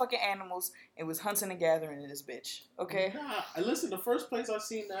these motherfucking animals and was hunting and gathering in this bitch. Okay? Nah, listen, the first place I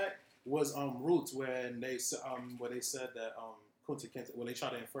seen that was Roots, where they said that Kunta Kinte, when they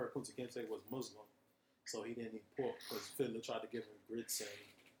tried to infer Kunta Kinte was Muslim, so he didn't eat pork because Fiddler tried to give him grits and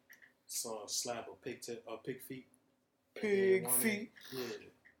saw a slab of pig feet. Pig feet. Yeah,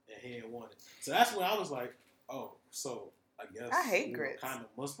 and he didn't want it. So that's when I was like, oh, so I guess I hate grits. Kind of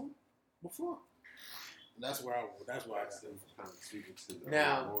Muslim before. That's why I got them.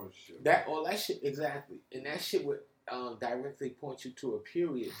 Now that shit exactly, and that shit would directly point you to a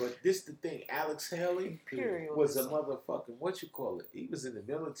period. But this the thing, Alex Haley was a motherfucking he was in the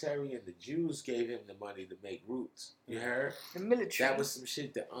military, and the Jews gave him the money to make Roots. You heard? The military. That was some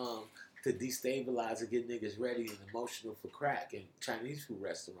shit to destabilize and get niggas ready and emotional for crack in Chinese food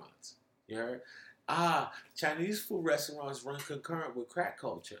restaurants. You heard? Chinese food restaurants run concurrent with crack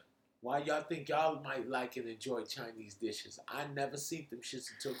culture. Why y'all think y'all might like and enjoy Chinese dishes? I never seen them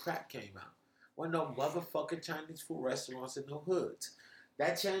shits until crack came out. Wasn't no motherfucking Chinese food restaurants in no hoods.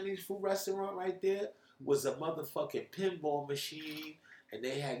 That Chinese food restaurant right there was a motherfucking pinball machine, and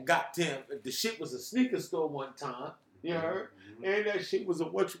they had goddamn, the shit was a sneaker store one time, you heard? And that shit was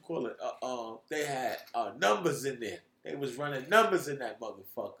they had numbers in there. They was running numbers in that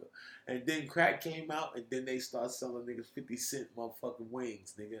motherfucker. And then crack came out, and then they started selling niggas 50 cent motherfucking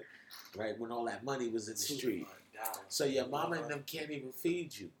wings, nigga. Right? When all that money was in the street. So your mama and them can't even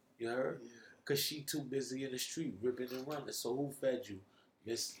feed you. You heard? Because she too busy in the street ripping and running. So who fed you?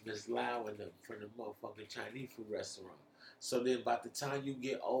 Miss Lau and them from the motherfucking Chinese food restaurant. So then by the time you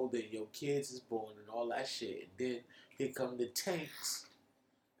get older and your kids is born and all that shit, and then here come the tanks.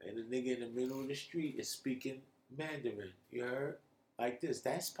 and the nigga in the middle of the street is speaking Mandarin. You heard? Like this.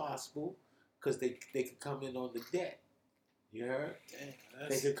 That's possible because they could come in on the debt. You heard? Damn,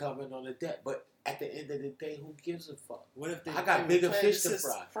 they could come in on the debt. But at the end of the day, who gives a fuck? What if I got bigger fish to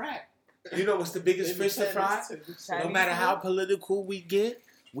fry. You know what's the biggest fish to fry? No matter how political we get,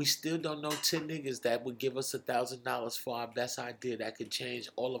 we still don't know 10 niggas that would give us $1,000 for our best idea that could change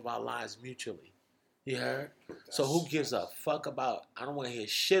all of our lives mutually. You heard? So who gives a fuck about, I don't want to hear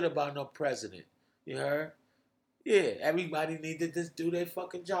shit about no president. You heard? Yeah, everybody need to just do their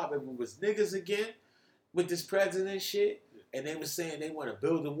fucking job. If it was niggas again with this president shit, and they were saying they want to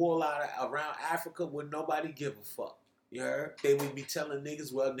build a wall around Africa, would nobody give a fuck. You heard? They would be telling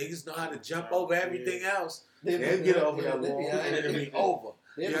niggas, well, niggas know how to jump over everything else. They'll get over that wall and it'll be over.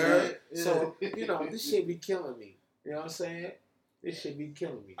 You heard? So, this shit be killing me. You know what I'm saying? This shit be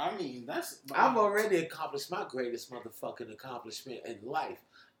killing me. I mean, I've already accomplished my greatest motherfucking accomplishment in life.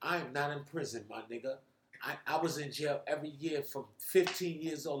 I am not in prison, my nigga. I was in jail every year from 15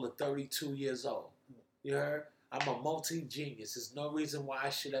 years old to 32 years old. You heard? I'm a multi-genius. There's no reason why I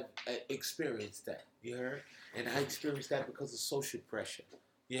should have experienced that. You heard? And I experienced that because of social pressure.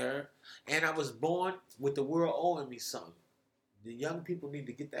 You heard? And I was born with the world owing me something. The young people need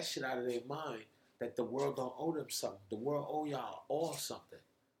to get that shit out of their mind that the world don't owe them something. The world owe y'all all something.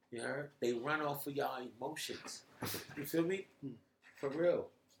 You heard? They run off of y'all emotions. You feel me? For real.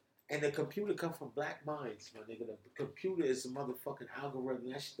 And the computer come from black minds, my nigga. The computer is a motherfucking algorithm.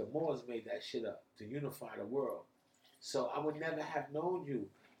 That shit, the Moors made that shit up to unify the world. So I would never have known you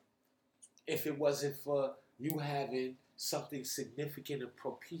if it wasn't for you having something significant and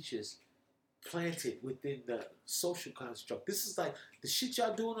propitious planted within the social construct. This is like the shit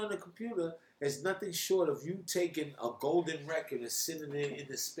y'all doing on the computer is nothing short of you taking a golden record and sitting it in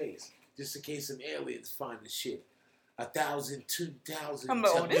the space just in case some aliens find the shit. 1,000, 2,000, I'm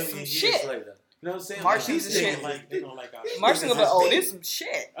like, oh, this some years shit. Later. You know what I'm saying? Martians like, shit. They gonna like our shit. Martians gonna be like, oh, this some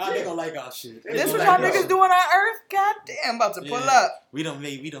shit. They gonna like our shit. This what y'all niggas doing on Earth? God damn, about to pull up. We done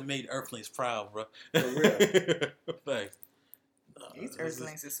made Earthlings proud, bro. For real. Facts. These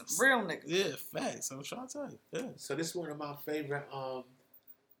Earthlings is some real niggas. Yeah, facts. I'm trying to tell you. Yeah. So this is one of my favorite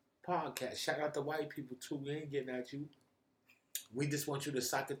podcasts. Shout out to white people too. We ain't getting at you. We just want you to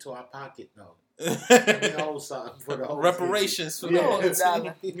sock it to our pocket, though. Let me hold something for the whole reparations team. for the whole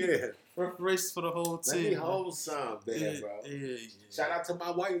team. Yeah. Reparations for the whole team. Let me hold some there, bro. Yeah. Shout out to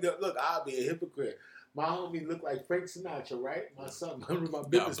my wife. Look, I'll be a hypocrite. My homie look like Frank Sinatra, right? My son, one of my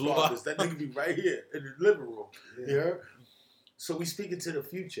business partners. That nigga be right here in the living room. Yeah. You heard? So we speaking to the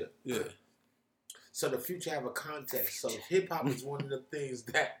future. Yeah. So the future have a context. So hip hop is one of the things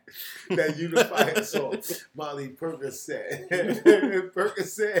that unify us all. Molly Percocet.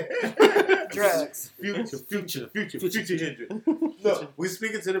 Drugs. Future Hendrix. Look, we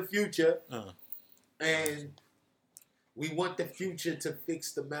speaking to the future, and we want the future to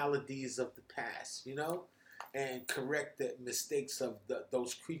fix the maladies of the past, and correct the mistakes of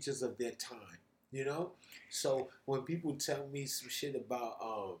those creatures of their time, So when people tell me some shit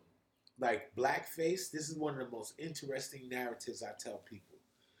about like blackface, this is one of the most interesting narratives I tell people.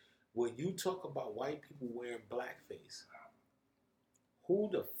 When you talk about white people wearing blackface, who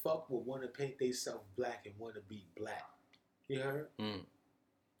the fuck would want to paint themselves black and want to be black? You heard?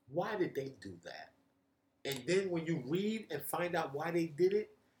 Why did they do that? And then when you read and find out why they did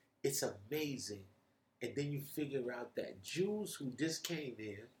it, it's amazing. And then you figure out that Jews who just came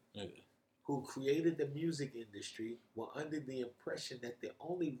here, who created the music industry, were under the impression that the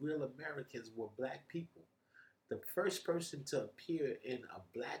only real Americans were black people. The first person to appear in a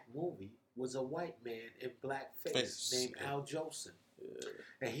black movie was a white man in blackface named Al Jolson.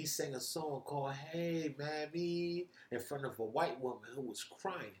 And he sang a song called Hey Mammy in front of a white woman who was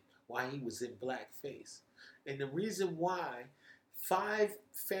crying while he was in blackface. And the reason why 5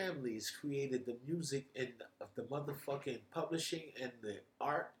 families created the music and the motherfucking publishing and the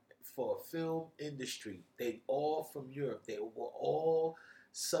art for a film industry. They all from Europe. They were all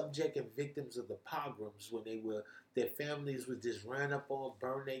subject and victims of the pogroms when their families would just run up on,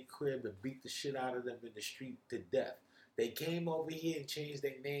 burn their crib and beat the shit out of them in the street to death. They came over here and changed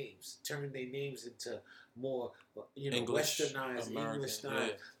their names, turned their names into more, English, westernized, American, English style.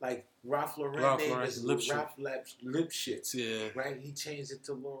 Yeah. Like Ralph Lauren name is Ralph Lipschitz. Yeah. Right? He changed it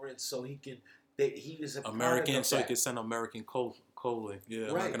to Lawrence so he can. He was a American, so he could send American clothing. Yeah,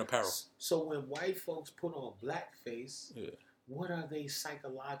 right. American apparel. So when white folks put on blackface, what are they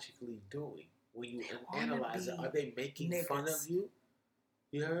psychologically doing? When you analyze it, are they making fun of you?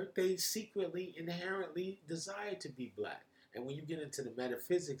 You heard? They secretly, inherently desire to be black. And when you get into the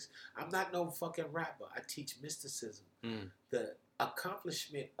metaphysics, I'm not no fucking rapper. I teach mysticism. The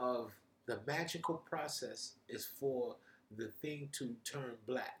accomplishment of the magical process is for the thing to turn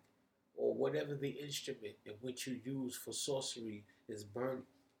black, or whatever the instrument in which you use for sorcery is burned.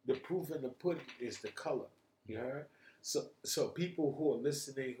 The proof in the pudding is the color. You heard? So people who are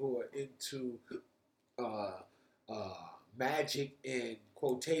listening, who are into magic and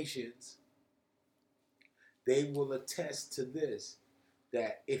quotations, they will attest to this,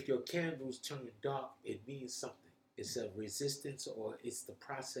 that if your candles turn dark, it means something. It's a resistance, or it's the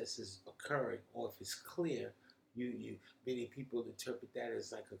process is occurring, or if it's clear, you many people interpret that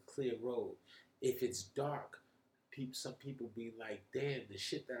as like a clear road. If it's dark, some people be like, damn, the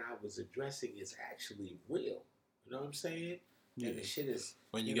shit that I was addressing is actually real. You know what I'm saying? Yeah. And the shit is,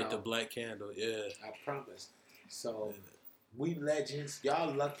 when you get the black candle, yeah. I promise. So we legends,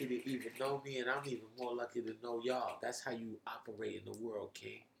 y'all lucky to even know me, and I'm even more lucky to know y'all. That's how you operate in the world,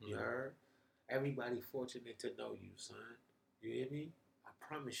 King. You heard? Everybody fortunate to know you, son. You hear me? I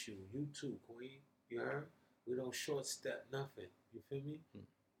promise you, you too, Queen. You heard? We don't short step nothing. You feel me?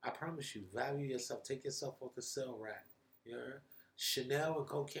 I promise you, value yourself. Take yourself off the sell rack. You heard? Chanel and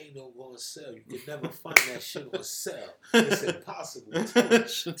cocaine don't go on sale. You can never find that shit on sale. It's impossible.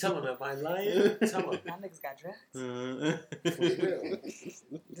 Tell him, am I lying? Tell him. My niggas got drugs. For real.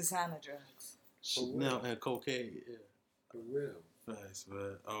 Designer drugs. Chanel and cocaine, yeah. For real. Nice,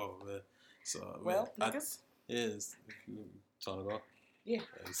 man. Oh, man. So, well, man, niggas? If you trying to go? Yeah.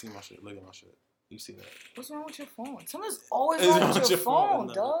 You see my shit. Look at my shit. You see that? What's wrong with your phone? Someone's always wrong with your phone,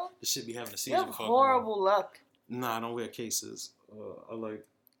 dog. This shit be having a seizure. You have horrible luck. Nah, I don't wear cases. I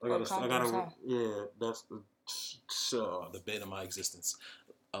that's the bane of my existence.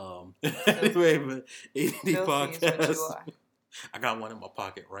 Anyway, man, ADD podcast. I got one in my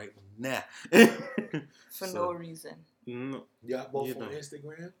pocket right now. For no reason. Y'all both on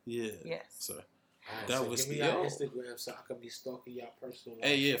Instagram? Yeah. Yes. So right, that so was give me y'all Instagram so I can be stalking y'all personal life.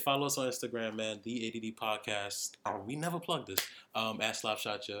 Hey, yeah, follow us on Instagram, man. The ADD podcast. We never plugged this. At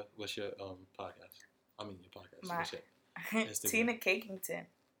Slapshotcha. What's your podcast? I mean your podcast. What's your Instagram? Tina Cakington.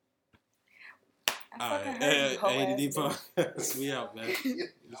 Alright, ADD podcast. We out, man.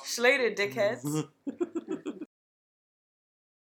 Slater, dickheads.